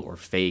real or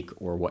fake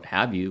or what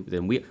have you,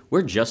 then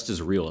we're just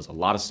as real as a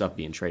lot of stuff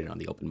being traded on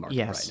the open market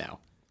right now.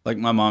 Like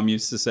my mom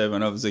used to say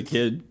when I was a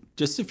kid,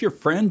 just if your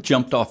friend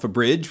jumped off a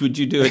bridge, would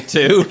you do it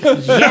too?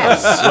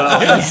 Yes.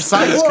 Well, yes,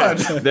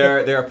 I would.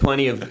 There are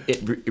plenty of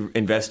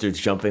investors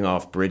jumping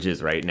off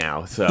bridges right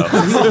now. So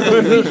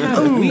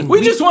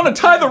we just want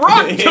to tie the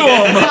rock to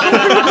them.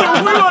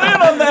 We want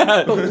in on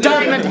that.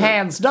 Diamond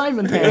hands.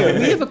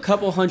 We have a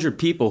couple hundred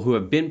people who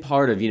have been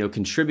part of,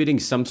 contributing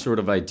some sort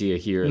of idea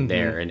here and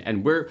there,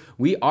 and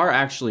we are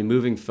actually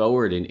moving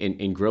forward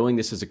in growing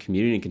this as a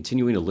community and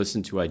continuing to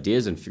listen to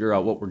ideas and figure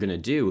out what we're going to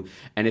do.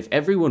 And if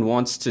everyone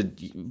wants to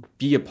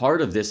be a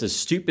part of this, as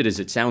stupid as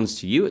it sounds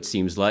to you, it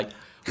seems like,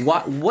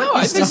 what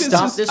is to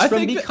stop this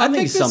from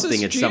becoming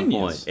something at some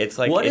point? It's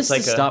like what is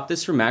to stop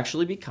this from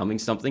actually becoming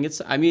something?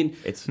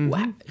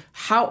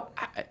 How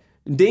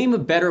name a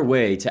better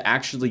way to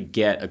actually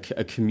get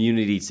a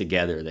community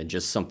together than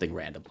just something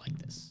random like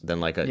this. Than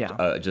like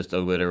just a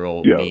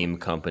literal meme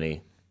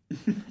company.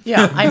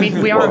 Yeah, I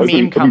mean, we are a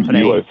meme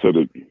company. Eli said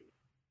it.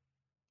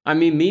 I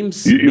mean,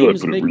 memes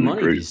make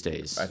money these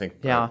days. I think.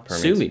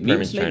 Sue me.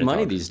 Memes make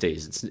money these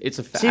days. It's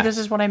a fact. See, this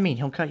is what I mean.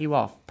 He'll cut you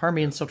off.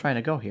 Permian's still trying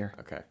to go here.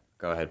 Okay,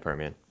 go ahead,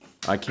 Permian.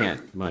 I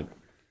can't.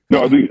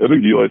 No, I think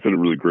Eli said it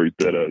really great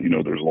that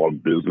there's a lot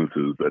of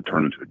businesses that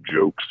turn into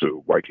jokes.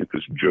 So why can't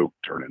this joke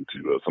turn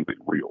into something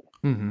real?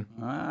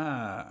 Mm-hmm.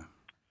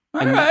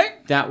 All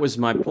right. That was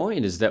my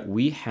point, is that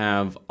we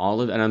have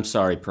all of, and I'm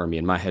sorry,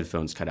 Permian, my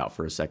headphones cut out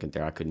for a second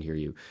there. I couldn't hear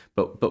you.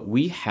 But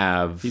we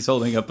have... He's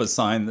holding up a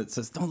sign that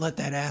says, don't let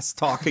that ass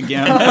talk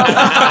again.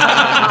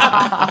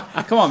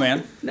 Come on,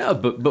 man. No,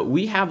 but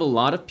we have a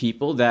lot of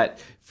people that,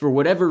 for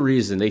whatever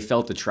reason, they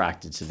felt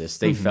attracted to this.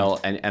 They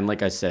felt, and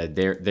like I said,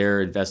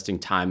 they're investing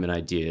time and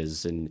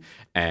ideas and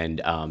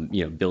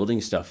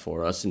building stuff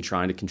for us and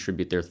trying to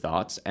contribute their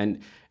thoughts. And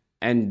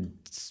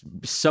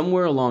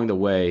somewhere along the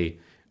way...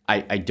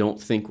 I don't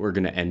think we're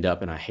going to end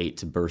up, and I hate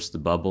to burst the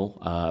bubble,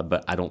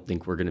 but I don't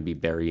think we're going to be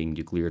burying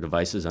nuclear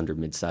devices under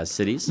mid-sized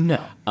cities.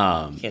 No.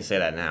 You can't say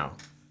that now.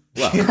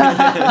 Well,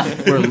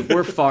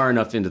 we're far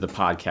enough into the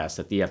podcast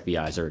that the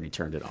FBI's already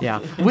turned it off. Yeah,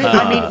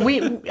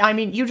 I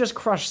mean, you just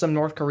crushed some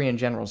North Korean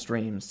generals'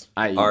 dreams.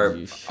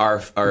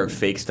 Our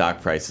fake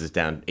stock price is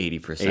down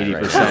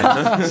 80%.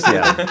 80%.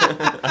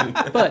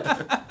 Yeah.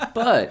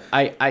 But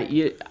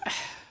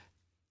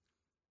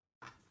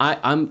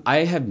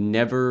I have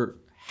never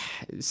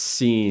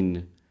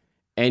seen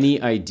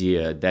any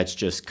idea that's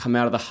just come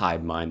out of the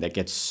hive mind that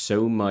gets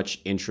so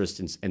much interest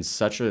and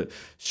such a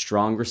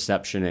strong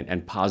reception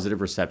and positive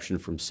reception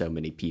from so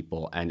many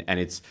people. And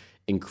it's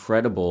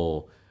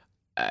incredible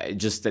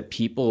just that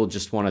people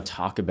just want to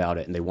talk about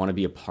it and they want to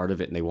be a part of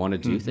it and they want to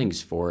do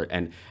things for it.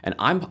 And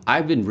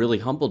I've been really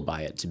humbled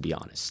by it, to be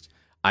honest.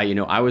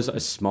 I was a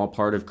small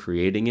part of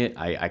creating it.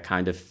 I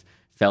kind of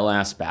fell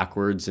ass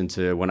backwards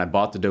into when I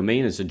bought the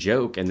domain as a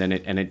joke, and then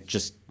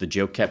the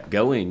joke kept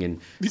going, and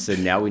said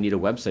now we need a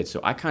website. So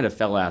I kind of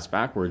fell ass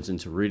backwards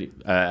into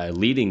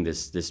leading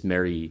this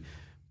merry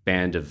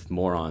band of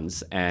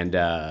morons, and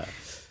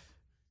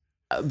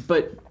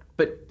but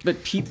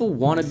people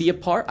want to be a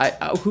part.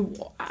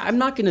 I'm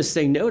not going to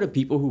say no to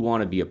people who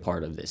want to be a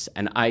part of this,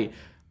 and I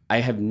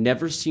have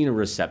never seen a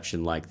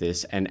reception like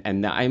this,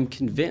 and I'm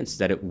convinced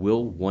that it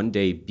will one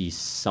day be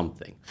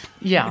something.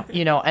 Yeah,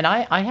 and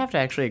I have to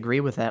actually agree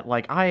with that.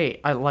 Like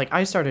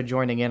I started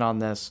joining in on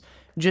this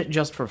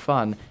just for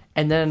fun,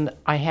 and then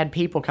I had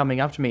people coming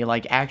up to me,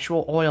 like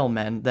actual oil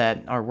men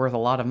that are worth a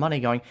lot of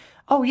money, going,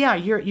 "Oh yeah,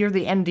 you're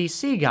the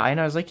NDC guy,"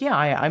 and I was like, "Yeah,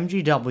 I'm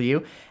GW."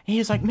 And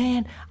he's like,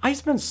 "Man, I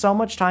spent so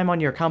much time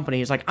on your company."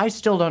 He's like, "I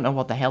still don't know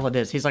what the hell it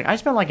is." He's like, "I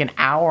spent like an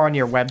hour on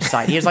your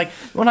website." He's like,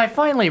 "When I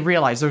finally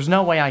realized there's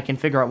no way I can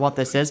figure out what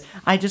this is,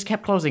 I just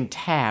kept closing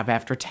tab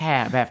after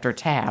tab after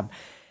tab."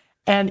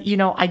 And,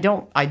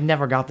 I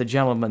never got the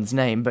gentleman's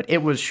name, but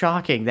it was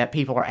shocking that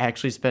people are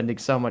actually spending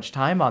so much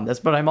time on this.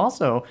 But I'm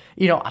also,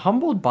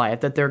 humbled by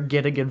it that they're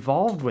getting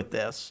involved with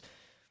this.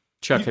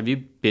 Chuck, have you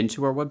been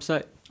to our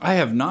website? I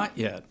have not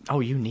yet.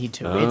 Oh, you need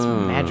to. It's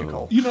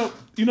magical.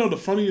 The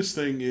funniest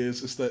thing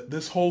is that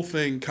this whole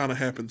thing kind of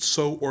happened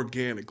so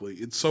organically.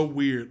 It's so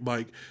weird.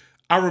 Like,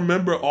 I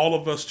remember all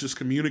of us just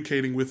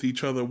communicating with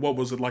each other. What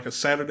was it, like a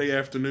Saturday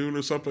afternoon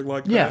or something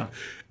like that? Yeah.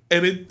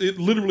 And it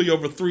literally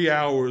over 3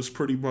 hours,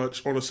 pretty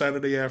much, on a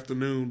Saturday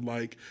afternoon,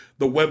 like,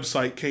 the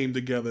website came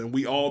together. And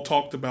we all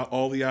talked about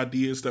all the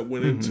ideas that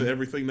went into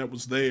everything that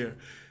was there.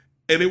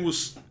 And it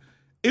was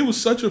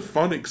such a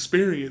fun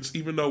experience,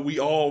 even though we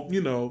all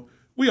knew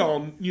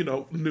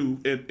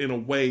in a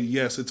way,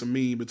 yes, it's a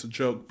meme, it's a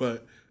joke,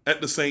 but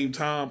at the same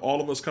time, all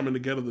of us coming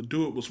together to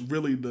do it was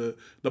really the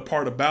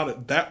part about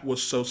it that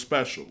was so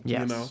special.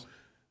 Yes.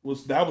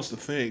 That was the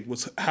thing,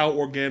 was how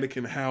organic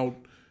and how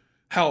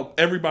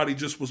everybody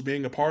just was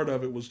being a part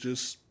of it was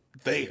just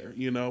there.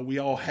 We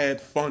all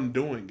had fun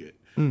doing it.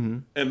 Mm-hmm.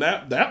 And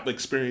that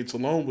experience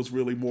alone was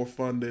really more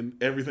fun than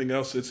everything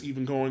else that's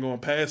even going on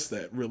past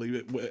that,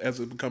 really,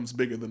 as it becomes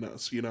bigger than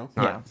us, Yeah.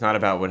 It's not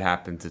about what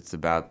happens, it's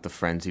about the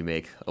friends you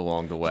make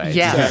along the way.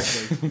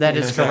 Yes, exactly. That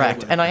is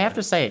correct. And I have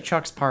to say, at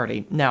Chuck's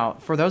party, now,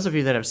 for those of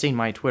you that have seen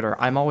my Twitter,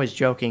 I'm always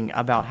joking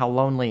about how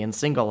lonely and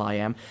single I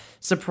am.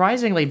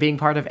 Surprisingly, being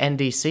part of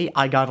NDC,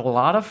 I got a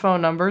lot of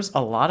phone numbers,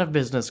 a lot of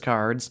business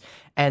cards,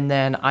 and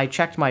then I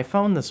checked my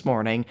phone this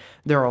morning.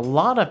 There are a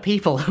lot of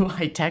people who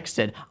I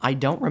texted. I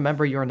don't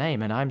remember your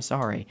name, and I'm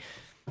sorry.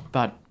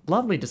 But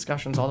lovely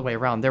discussions all the way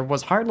around. There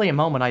was hardly a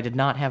moment I did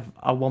not have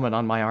a woman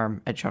on my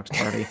arm at Chuck's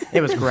party.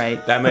 It was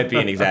great. That might be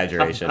an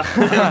exaggeration.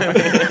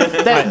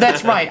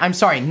 That's right. I'm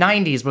sorry.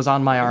 90s was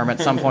on my arm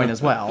at some point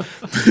as well.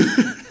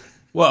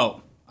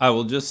 Well, I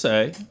will just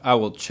say, I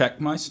will check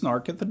my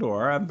snark at the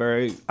door. I've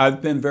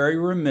been very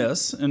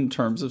remiss in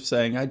terms of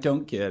saying I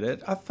don't get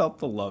it. I felt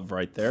the love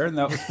right there, and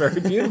that was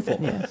very beautiful.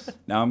 Yes.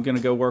 Now I'm going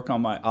to go work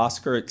on my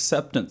Oscar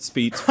acceptance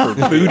speech for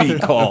Booty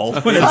Call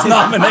when it's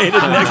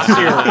nominated next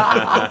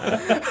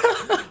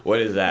year.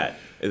 What is that?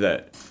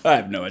 I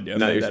have no idea.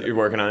 No, you're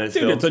working on it Dude,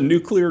 still? it's a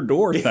nuclear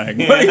door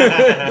thing.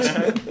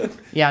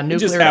 Yeah, nuclear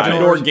just happened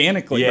door.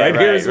 organically right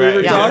here as we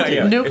were talking.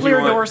 Yeah. Nuclear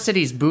Door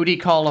City's Booty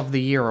Call of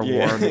the Year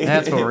award.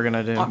 That's what we're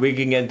going to do. We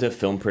can get into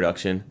film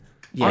production.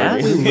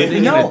 Yes.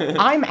 No,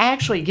 I'm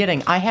actually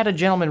getting... I had a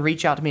gentleman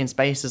reach out to me in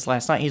Spaces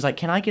last night. He's like,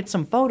 "Can I get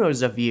some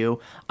photos of you?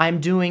 I'm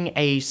doing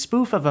a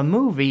spoof of a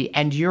movie,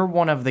 and you're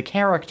one of the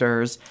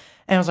characters."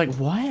 And I was like,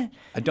 "What?"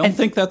 I don't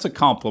think that's a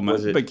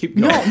compliment, but keep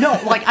going. No,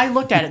 like, I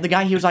looked at it. The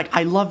guy, he was like,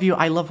 "I love you.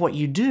 I love what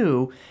you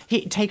do.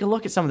 Take a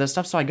look at some of this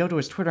stuff." So I go to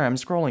his Twitter. I'm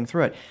scrolling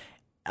through it.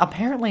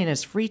 Apparently, in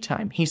his free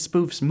time, he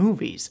spoofs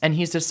movies, and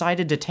he's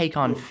decided to take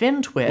on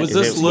FinTwit. Was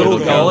this Little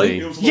Gully?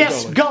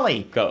 Yes,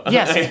 Gully.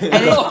 Yes.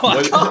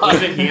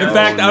 In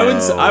fact,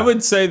 I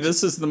would say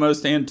this is the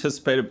most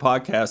anticipated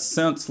podcast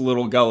since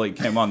Little Gully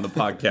came on the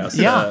podcast.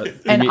 Yeah,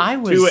 and I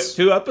was...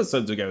 Two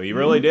episodes ago, he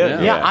really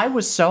did. Yeah, I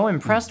was so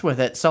impressed with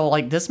it. So,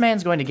 like, this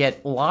man's going to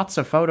get lots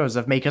of photos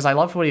of me, because I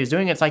loved what he was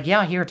doing. It's like,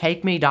 yeah, here,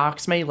 take me,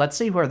 dox me. Let's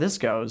see where this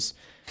goes.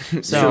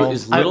 So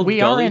is Little we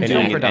Gully are in doing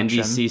film an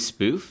production. NBC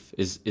spoof?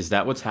 Is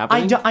that what's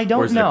happening? I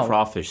don't or is know. It a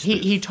crawfish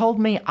spoof? He told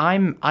me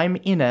I'm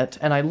in it,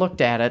 and I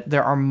looked at it.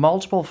 There are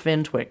multiple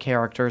Fintwit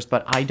characters,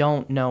 but I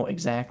don't know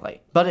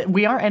exactly. But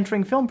we are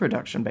entering film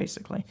production,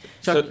 basically.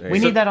 So we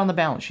need that on the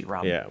balance sheet,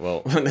 Rob. Yeah,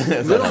 well,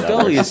 Little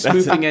Gully is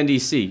spoofing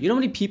NDC. You know how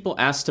many people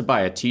asked to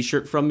buy a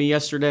T-shirt from me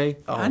yesterday?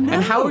 Oh, And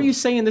how are you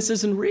saying this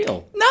isn't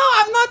real? No,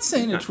 I'm not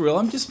saying it's real.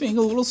 I'm just being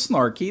a little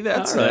snarky.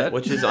 That's All right, it.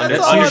 which is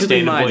That's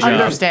understandable. my job.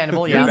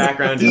 Understandable, Your yeah.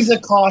 background He's is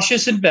a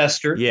cautious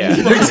investor. yeah.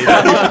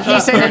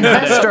 He's an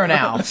investor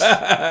now.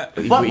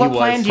 What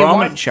plan do you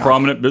want, Chuck?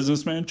 Prominent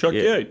businessman Chuck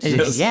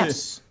Yates.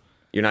 Yes.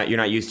 You're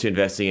not used to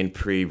investing in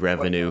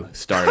pre-revenue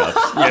startups.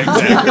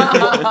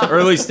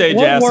 Early stage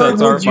What assets word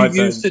would aren't you my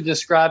thing. use to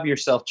describe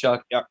yourself,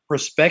 Chuck?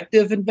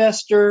 Prospective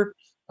investor,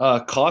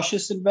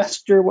 cautious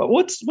investor.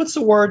 What's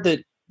the word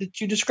that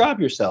you describe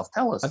yourself?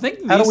 Tell us. I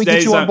think How do we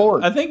get you on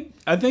board? I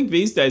think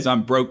these days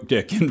I'm broke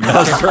dick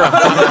investor.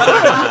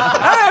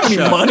 I don't have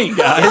any money,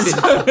 guys.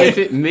 If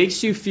it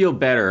makes you feel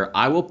better,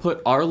 I will put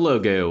our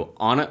logo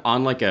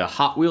on like a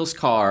Hot Wheels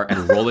car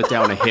and roll it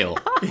down a hill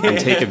and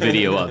take a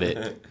no of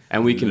it.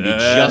 And we can be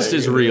just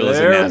as real as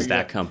a There we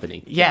NASDAQ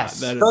company.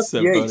 Yes. That Chuck is so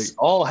funny. Yates,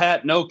 all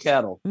hat, no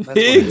cattle. That's what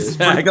it is.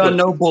 Exactly. Free gun,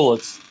 no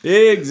bullets.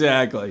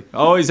 Exactly.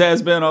 Always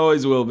has been,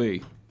 always will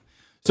be.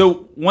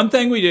 So one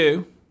thing we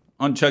do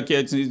on Chuck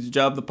Yates Needs a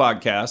Job, the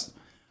podcast,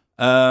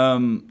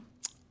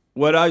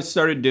 what I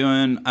started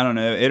doing, I don't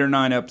know, 8 or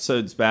 9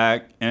 episodes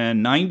back,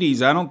 and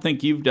 90s, I don't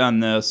think you've done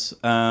this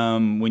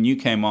when you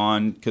came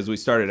on, because we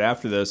started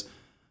after this,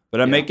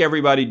 but I make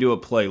everybody do a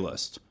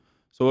playlist.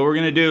 So what we're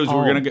going to do is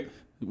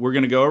we're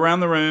going to go around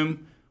the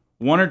room,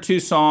 1 or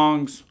 2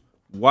 songs,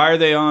 why are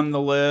they on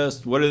the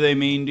list, what do they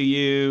mean to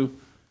you?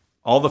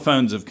 All the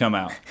phones have come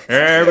out.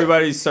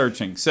 Everybody's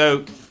searching.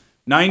 So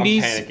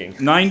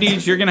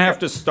 90s, you're going to have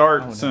to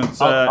start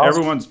since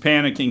everyone's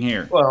panicking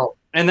here. Well,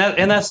 and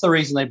that's the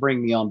reason they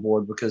bring me on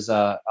board, because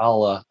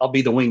I'll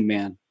be the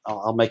wingman.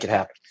 I'll make it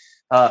happen.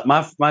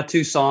 My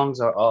 2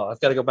 songs are I've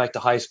got to go back to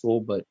high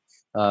school, but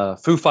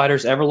Foo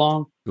Fighters,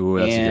 Everlong, Ooh,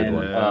 that's and a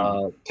good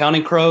one.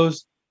 Counting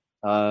Crows,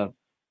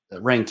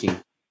 Rain King.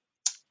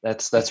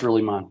 That's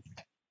really mine.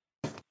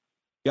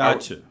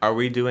 Gotcha. Are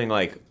we doing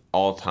like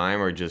all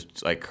time or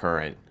just like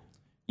current?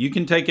 You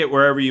can take it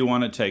wherever you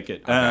want to take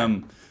it.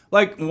 Okay.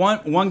 Like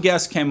one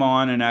guest came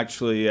on and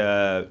actually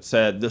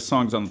said this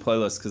song's on the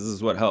playlist because this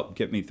is what helped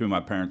get me through my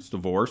parents'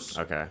 divorce.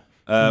 Okay.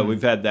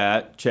 We've had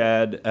that.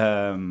 Chad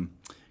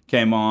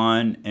came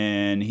on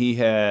and he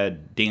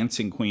had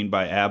Dancing Queen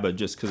by ABBA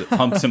just because it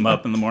pumps him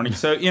up in the morning.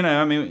 So,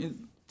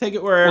 take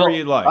it wherever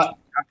you'd like.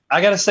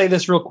 I got to say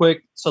this real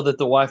quick so that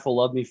the wife will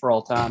love me for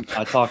all time.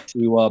 I talked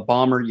to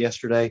Bomber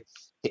yesterday.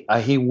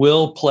 He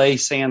will play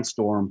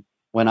Sandstorm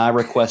when I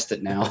request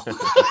it now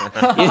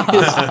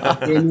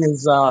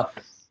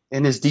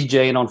in his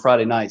DJing on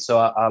Friday night. So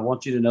I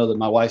want you to know that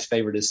my wife's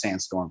favorite is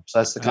Sandstorm. So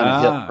that's the kind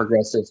of hip,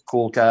 progressive,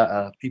 cool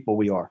people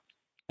we are.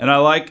 And I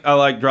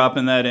like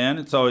dropping that in.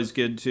 It's always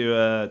good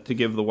to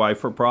give the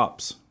wife her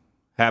props.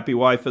 Happy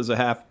wife is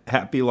a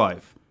happy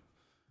life.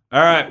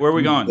 All right, where are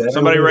we going?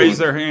 Somebody raise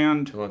their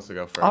hand. Who wants to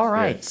go first? All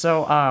right,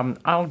 so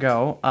I'll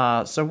go.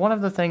 So one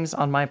of the things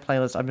on my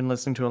playlist I've been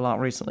listening to a lot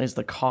recently is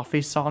the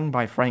Coffee Song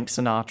by Frank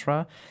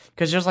Sinatra,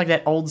 because just like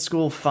that old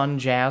school fun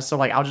jazz. So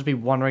like I'll just be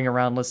wandering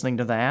around listening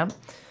to that.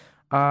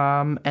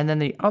 And then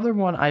the other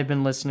one I've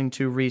been listening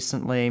to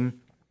recently,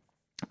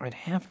 I'd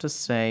have to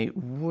say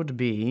would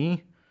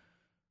be,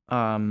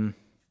 I've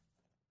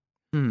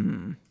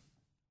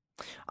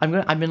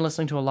been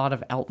listening to a lot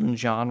of Elton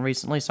John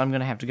recently, so I'm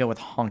gonna have to go with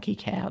Honky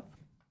Cat.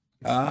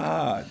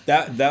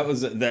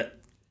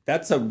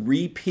 That's a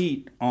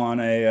repeat on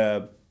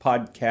a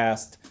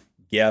podcast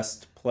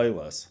guest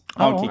playlist.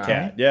 Honky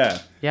Cat, yeah.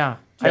 Yeah,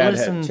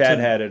 Chad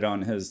had it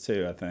on his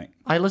too, I think.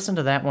 I listened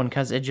to that one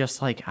because it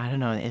just like, I don't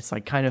know, it's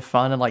like kind of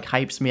fun and like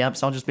hypes me up,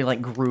 so I'll just be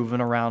like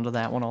grooving around to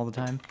that one all the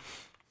time.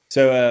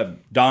 So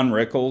Don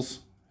Rickles,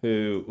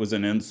 who was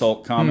an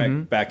insult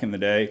comic back in the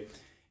day,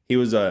 he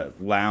was a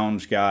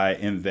lounge guy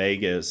in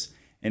Vegas,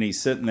 and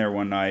he's sitting there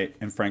one night,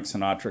 and Frank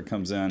Sinatra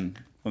comes in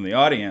from the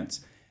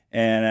audience,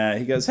 and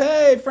he goes,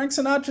 "Hey, Frank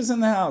Sinatra's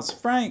in the house.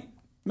 Frank,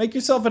 make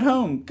yourself at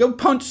home. Go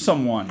punch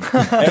someone."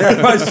 And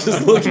everybody's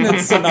just looking at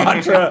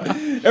Sinatra.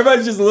 And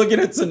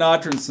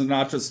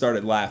Sinatra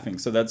started laughing.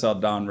 So that's how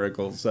Don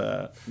Rickles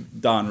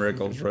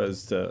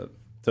rose to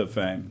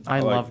fame.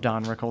 I love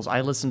Don Rickles.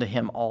 I listen to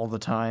him all the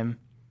time.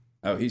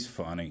 Oh, he's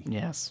funny.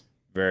 Yes.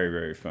 Very,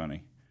 very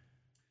funny.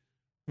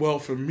 Well,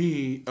 for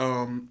me,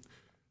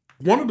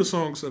 one of the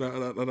songs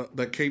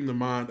that came to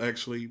mind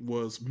actually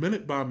was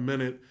 "Minute by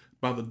Minute"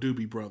 by the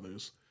Doobie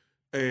Brothers,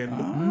 and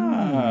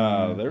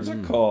there's a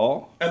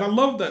call. And I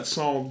love that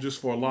song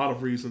just for a lot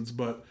of reasons.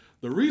 But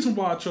the reason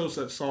why I chose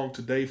that song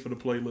today for the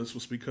playlist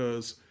was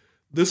because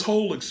this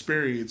whole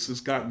experience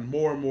has gotten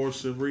more and more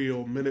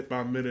surreal minute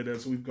by minute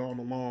as we've gone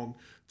along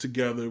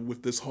together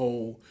with this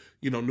whole,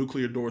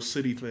 Nuclear Door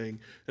City thing.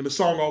 And the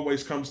song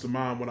always comes to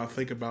mind when I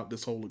think about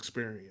this whole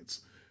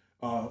experience.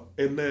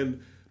 And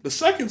then The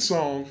second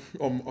song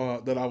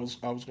that I was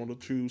going to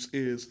choose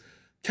is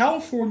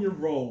California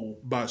Roll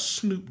by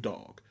Snoop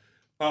Dogg.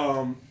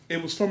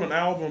 It was from an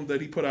album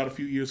that he put out a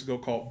few years ago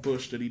called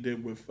Bush that he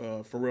did with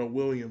Pharrell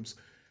Williams.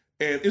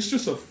 And it's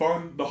just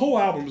the whole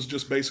album is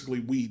just basically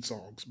weed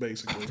songs,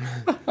 basically.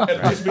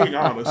 And just being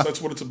honest,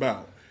 that's what it's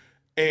about.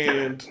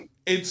 And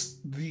it's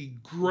the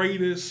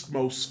greatest,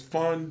 most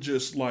fun,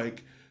 just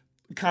like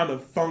kind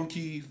of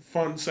funky,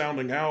 fun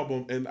sounding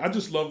album. And I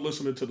just love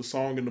listening to the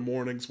song in the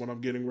mornings when I'm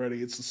getting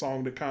ready. It's the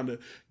song that kind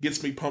of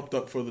gets me pumped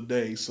up for the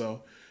day.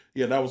 So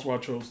yeah, that was why I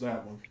chose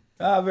that one.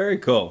 Very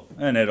cool.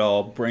 And it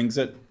all brings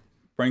it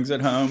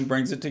home,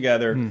 brings it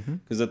together.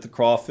 Because at the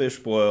Crawfish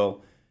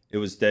Boil, it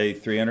was day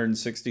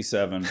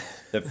 367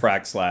 that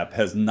Frack Slap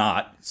has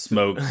not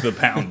smoked the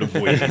pound of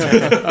weed.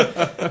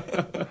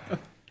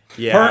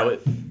 Yeah.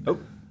 Go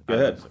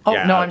ahead. Oh,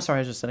 no, I'm sorry.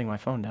 I was just setting my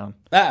phone down.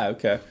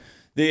 Okay.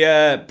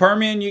 The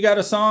Permian, you got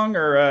a song,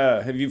 or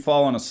have you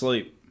fallen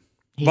asleep?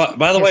 But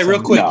by the way,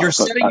 real quick, you're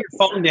setting your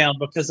phone down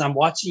because I'm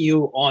watching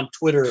you on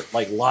Twitter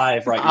like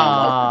live right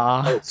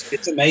now.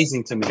 It's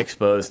amazing to me.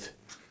 Exposed.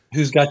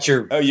 Who's got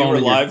your? Oh, you were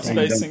live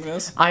spacing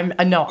this? I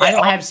don't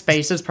have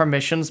Spaces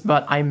permissions,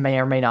 but I may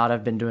or may not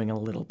have been doing a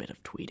little bit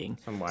of tweeting.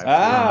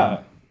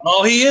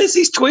 Oh, he is.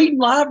 He's tweeting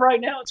live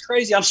right now. It's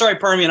crazy. I'm sorry,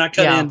 Permian. I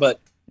cut in, but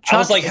I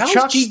was like, how is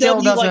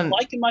GW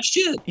liking my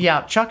shit?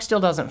 Yeah, Chuck still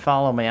doesn't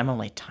follow me. I'm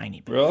only a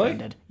tiny bit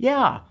offended.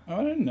 Yeah. Oh,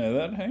 I didn't know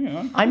that. Hang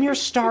on. I'm your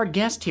star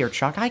guest here,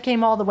 Chuck. I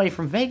came all the way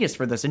from Vegas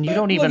for this, and you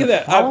don't even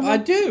follow me? I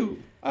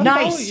do.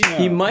 Nice.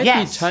 He might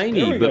be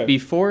tiny, but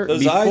before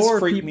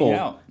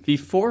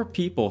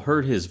people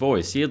heard his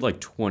voice, he had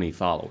like 20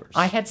 followers.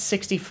 I had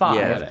 65.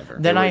 Yeah,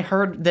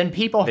 whatever. Then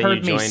people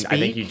heard me speak. I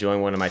think you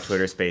joined one of my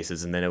Twitter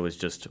Spaces, and then it was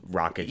just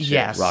rocket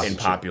ship in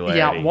popularity.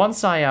 Yeah,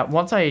 once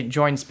I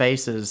joined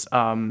Spaces,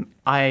 I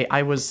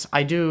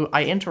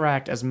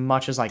interact as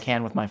much as I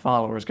can with my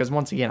followers because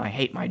once again I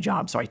hate my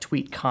job, so I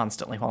tweet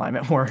constantly while I'm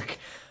at work.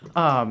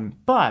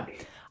 But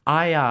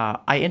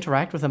I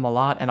interact with them a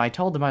lot, and I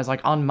told them, I was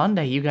like, on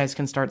Monday, you guys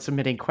can start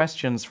submitting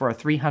questions for a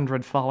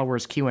 300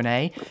 followers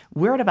Q&A.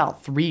 We're at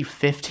about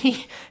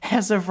 350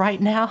 as of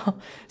right now,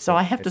 so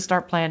I have to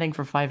start planning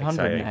for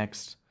 500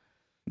 next.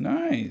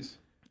 Nice.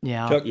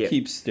 Yeah. Chuck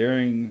keeps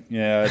staring.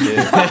 Yeah, I did.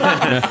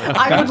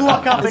 I would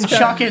look up, and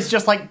Chuck is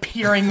just like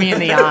peering me in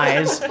the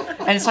eyes,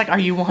 and it's like, are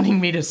you wanting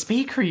me to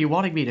speak, or are you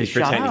wanting me to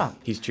shut up?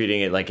 He's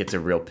treating it like it's a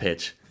real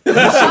pitch.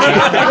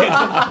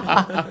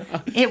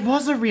 It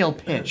was a real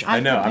pitch. I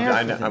know.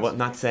 I'm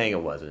not saying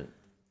it wasn't.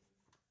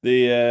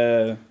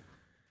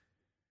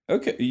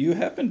 Okay, you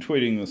have been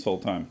tweeting this whole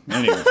time.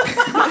 Anyway,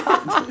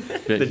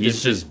 but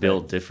he's just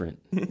built different.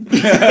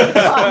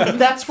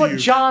 That's what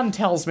John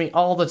tells me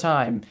all the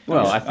time.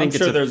 Well, I'm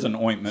sure there's an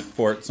ointment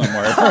for it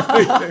somewhere.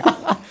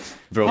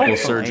 Vocal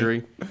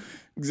surgery.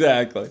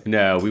 Exactly.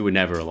 No, we would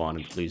never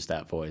want to lose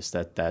that voice.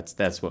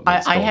 That's what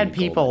makes I had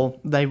people,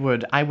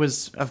 I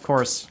was, of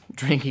course,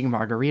 drinking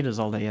margaritas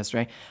all day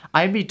yesterday.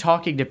 I'd be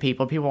talking to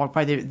people walk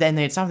by, then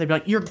they'd stop, they'd be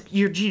like, you're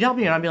GW,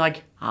 and I'd be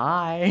like,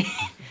 hi.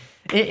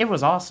 It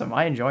was awesome.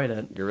 I enjoyed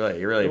it. You're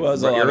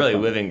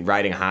really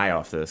riding high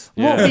off this.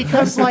 Well,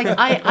 because like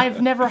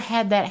I've never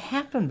had that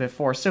happen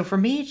before. So for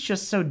me, it's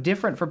just so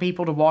different for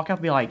people to walk up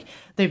and be like,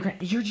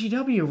 "You're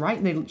GW, right?"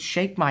 And they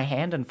shake my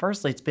hand. And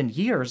firstly, it's been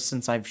years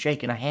since I've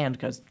shaken a hand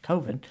because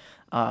COVID.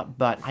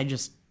 But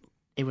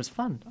it was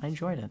fun. I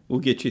enjoyed it. We'll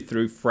get you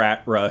through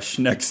Frat Rush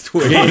next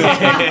week.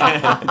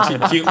 It's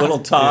a cute little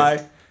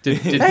tie. Did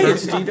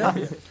first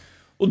GW?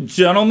 Well,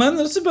 gentlemen,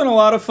 this has been a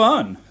lot of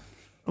fun.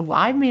 Well,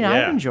 I mean,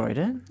 I've enjoyed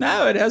it.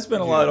 No, it has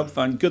been a lot of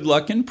fun. Good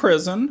luck in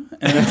prison.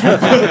 You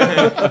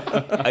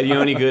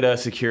know any good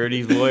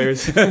security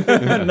lawyers?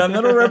 None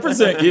that'll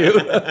represent you.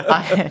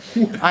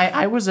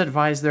 I was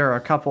advised there are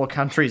a couple of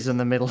countries in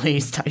the Middle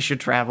East I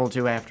should travel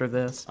to after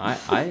this.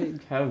 I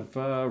have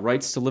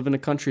rights to live in a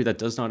country that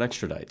does not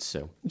extradite,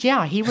 so...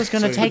 Yeah, he was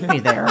going to take me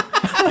there.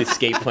 The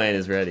escape plan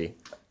is ready.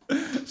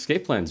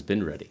 Escape plan's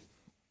been ready.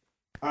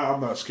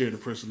 I'm not scared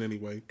of prison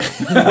anyway.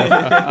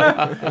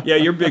 Yeah,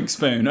 you're Big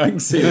Spoon. I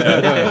can see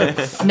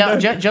that. No,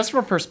 just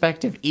for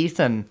perspective,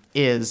 Ethan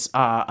is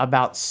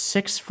about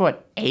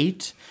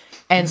 6'8",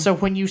 and so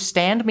when you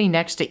stand me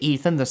next to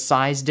Ethan, the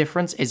size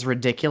difference is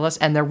ridiculous.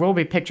 And there will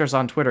be pictures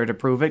on Twitter to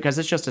prove it because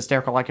it's just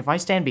hysterical. Like if I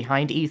stand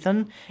behind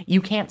Ethan, you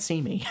can't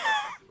see me.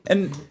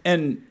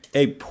 And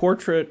a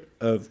portrait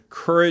of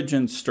courage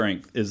and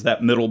strength is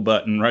that middle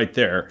button right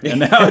there,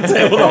 and now it's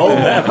able to hold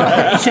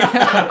that.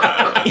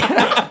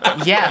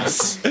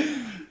 Yes.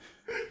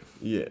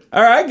 Yeah.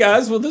 All right,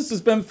 guys. Well, this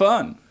has been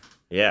fun.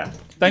 Yeah.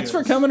 Thanks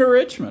for coming to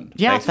Richmond.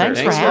 Yeah, thanks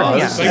for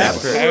having us.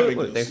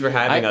 Thanks for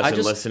having us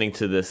and listening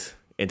to this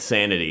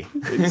insanity.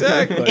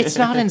 Exactly. It's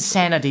not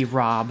insanity,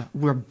 Rob.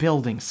 We're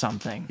building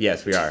something.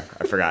 Yes, we are.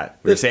 I forgot.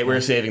 We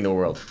were saving the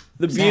world.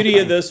 The beauty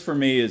of this for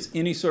me is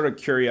any sort of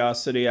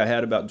curiosity I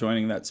had about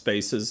joining that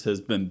Spaces has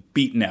been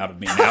beaten out of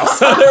me now.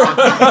 So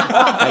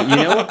you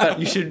know what?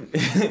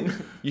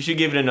 You should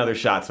give it another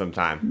shot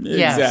sometime.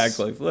 Yes.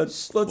 Exactly.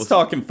 Let's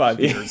talk in 5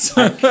 years.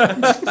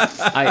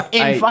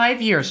 In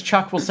 5 years,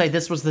 Chuck will say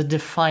this was the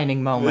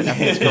defining moment of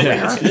his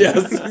career.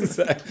 Yes,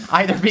 exactly.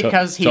 Either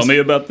because he's Tell me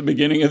about the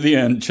beginning of the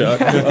end, Chuck.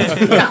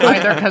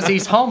 either because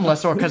he's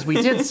homeless or because we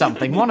did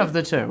something. One of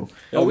the two.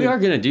 Oh, we are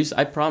gonna do.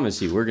 I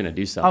promise you, we're gonna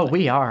do something. Oh,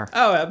 we are.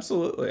 Oh,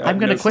 absolutely. I'm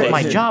going to quit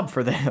my job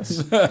for this.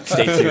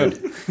 Stay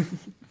tuned.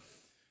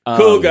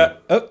 Cool guy.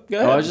 Oh, go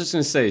ahead. I was just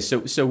gonna say,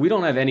 so we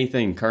don't have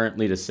anything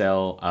currently to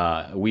sell.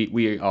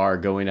 We are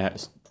going to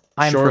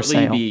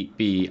shortly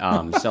be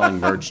selling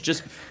merch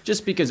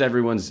just because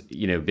everyone's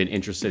been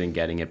interested in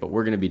getting it, but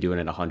we're going to be doing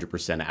it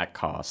 100% at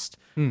cost.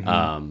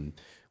 Mm-hmm.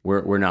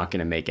 We're not going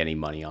to make any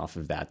money off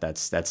of that.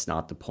 That's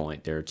not the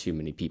point. There are too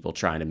many people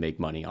trying to make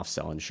money off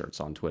selling shirts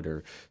on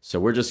Twitter.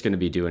 So we're just going to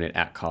be doing it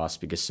at cost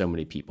because so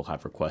many people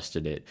have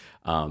requested it.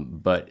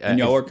 And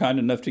y'all were kind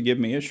enough to give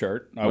me a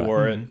shirt. I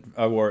wore it.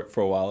 I wore it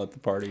for a while at the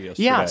party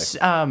yesterday. Yes,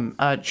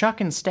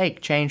 Chuck and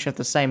Steak changed at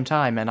the same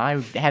time, and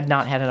I had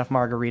not had enough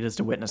margaritas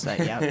to witness that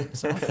yet.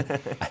 So.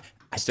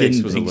 I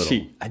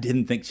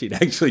didn't think she'd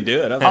actually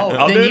do it.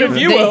 I'll do it if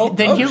you will.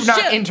 Then you've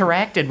not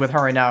interacted with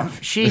her enough.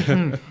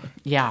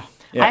 Yeah.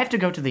 I have to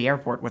go to the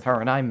airport with her,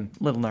 and I'm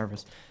a little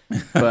nervous.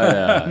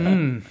 But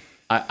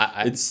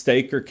it's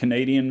Steak or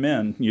Canadian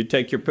men. You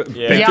take your pick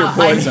your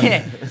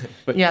poison.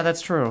 Yeah,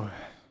 that's true.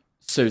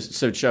 So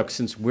Chuck,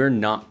 since we're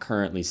not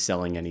currently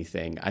selling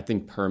anything, I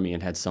think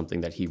Permian had something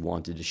that he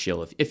wanted to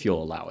shill if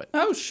you'll allow it.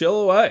 Oh,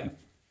 shill away.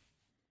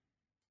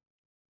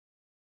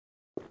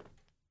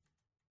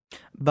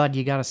 Bud,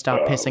 you got to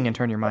stop pissing and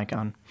turn your mic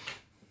on.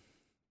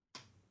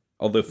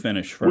 Although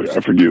finish first. Wait, I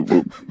forget.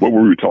 What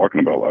were we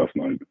talking about last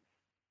night?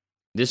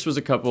 This was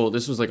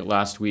like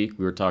last week.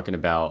 We were talking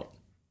about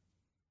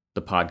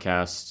the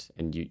podcast,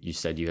 and you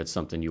said you had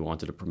something you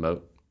wanted to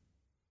promote.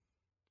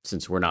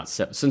 Since we're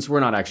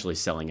not actually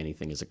selling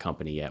anything as a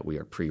company yet, we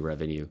are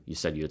pre-revenue. You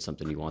said you had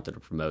something you wanted to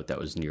promote that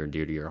was near and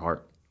dear to your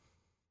heart.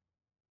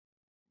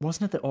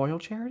 Wasn't it the oil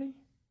charity?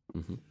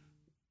 Mm-hmm.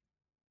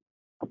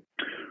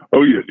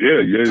 Oh yeah.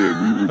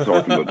 We were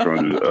talking about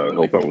trying to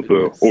help out with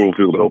the oil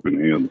field helping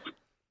hands.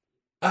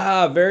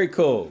 Ah, very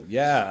cool.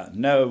 Yeah.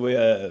 No, we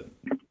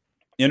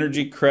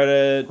Energy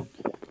Credit,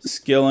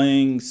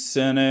 Skilling,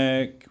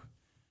 Cynic,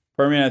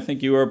 Permian, I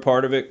think you were a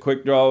part of it.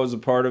 Quick Draw was a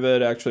part of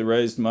it. Actually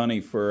raised money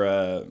for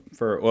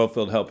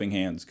Oilfield Helping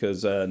Hands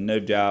because no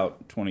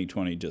doubt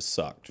 2020 just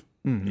sucked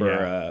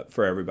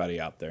for everybody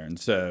out there. And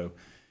so,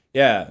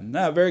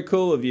 very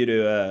cool of you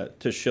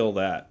to shill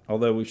that.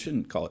 Although we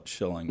shouldn't call it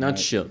shilling. Not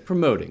shill,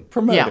 promoting.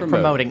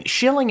 Promoting.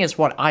 Shilling is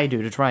what I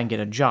do to try and get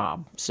a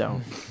job.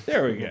 So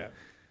there we go.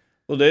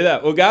 We'll do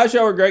that. Well, guys,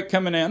 y'all were great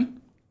coming in.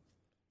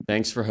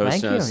 Thanks for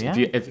hosting us. Yeah.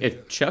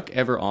 If Chuck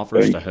ever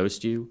offers to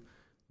host you,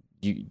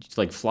 you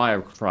fly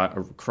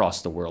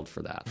across the world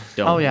for that.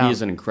 He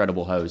is an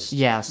incredible host.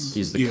 Yes,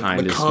 he's the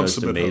kindest,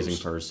 most amazing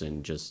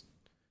person. Just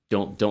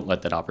don't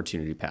let that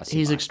opportunity pass.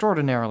 He's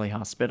extraordinarily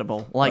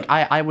hospitable. Like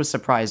I was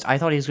surprised. I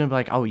thought he was going to be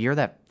like, "Oh, you're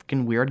that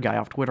fucking weird guy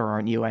off Twitter,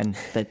 aren't you?" And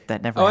that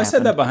never. happened. I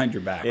said that behind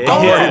your back. Don't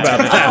worry about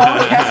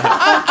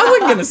that. I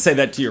wasn't going to say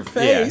that to your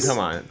face. Yeah, come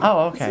on.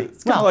 Oh, okay.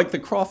 It's kind of like the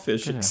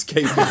crawfish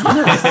escaping.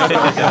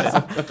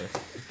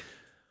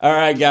 All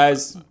right,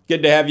 guys.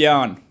 Good to have you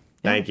on.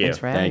 Thank you. Thanks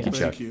for having Thank you,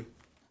 Chuck. Thank you.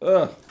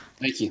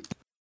 Thank you.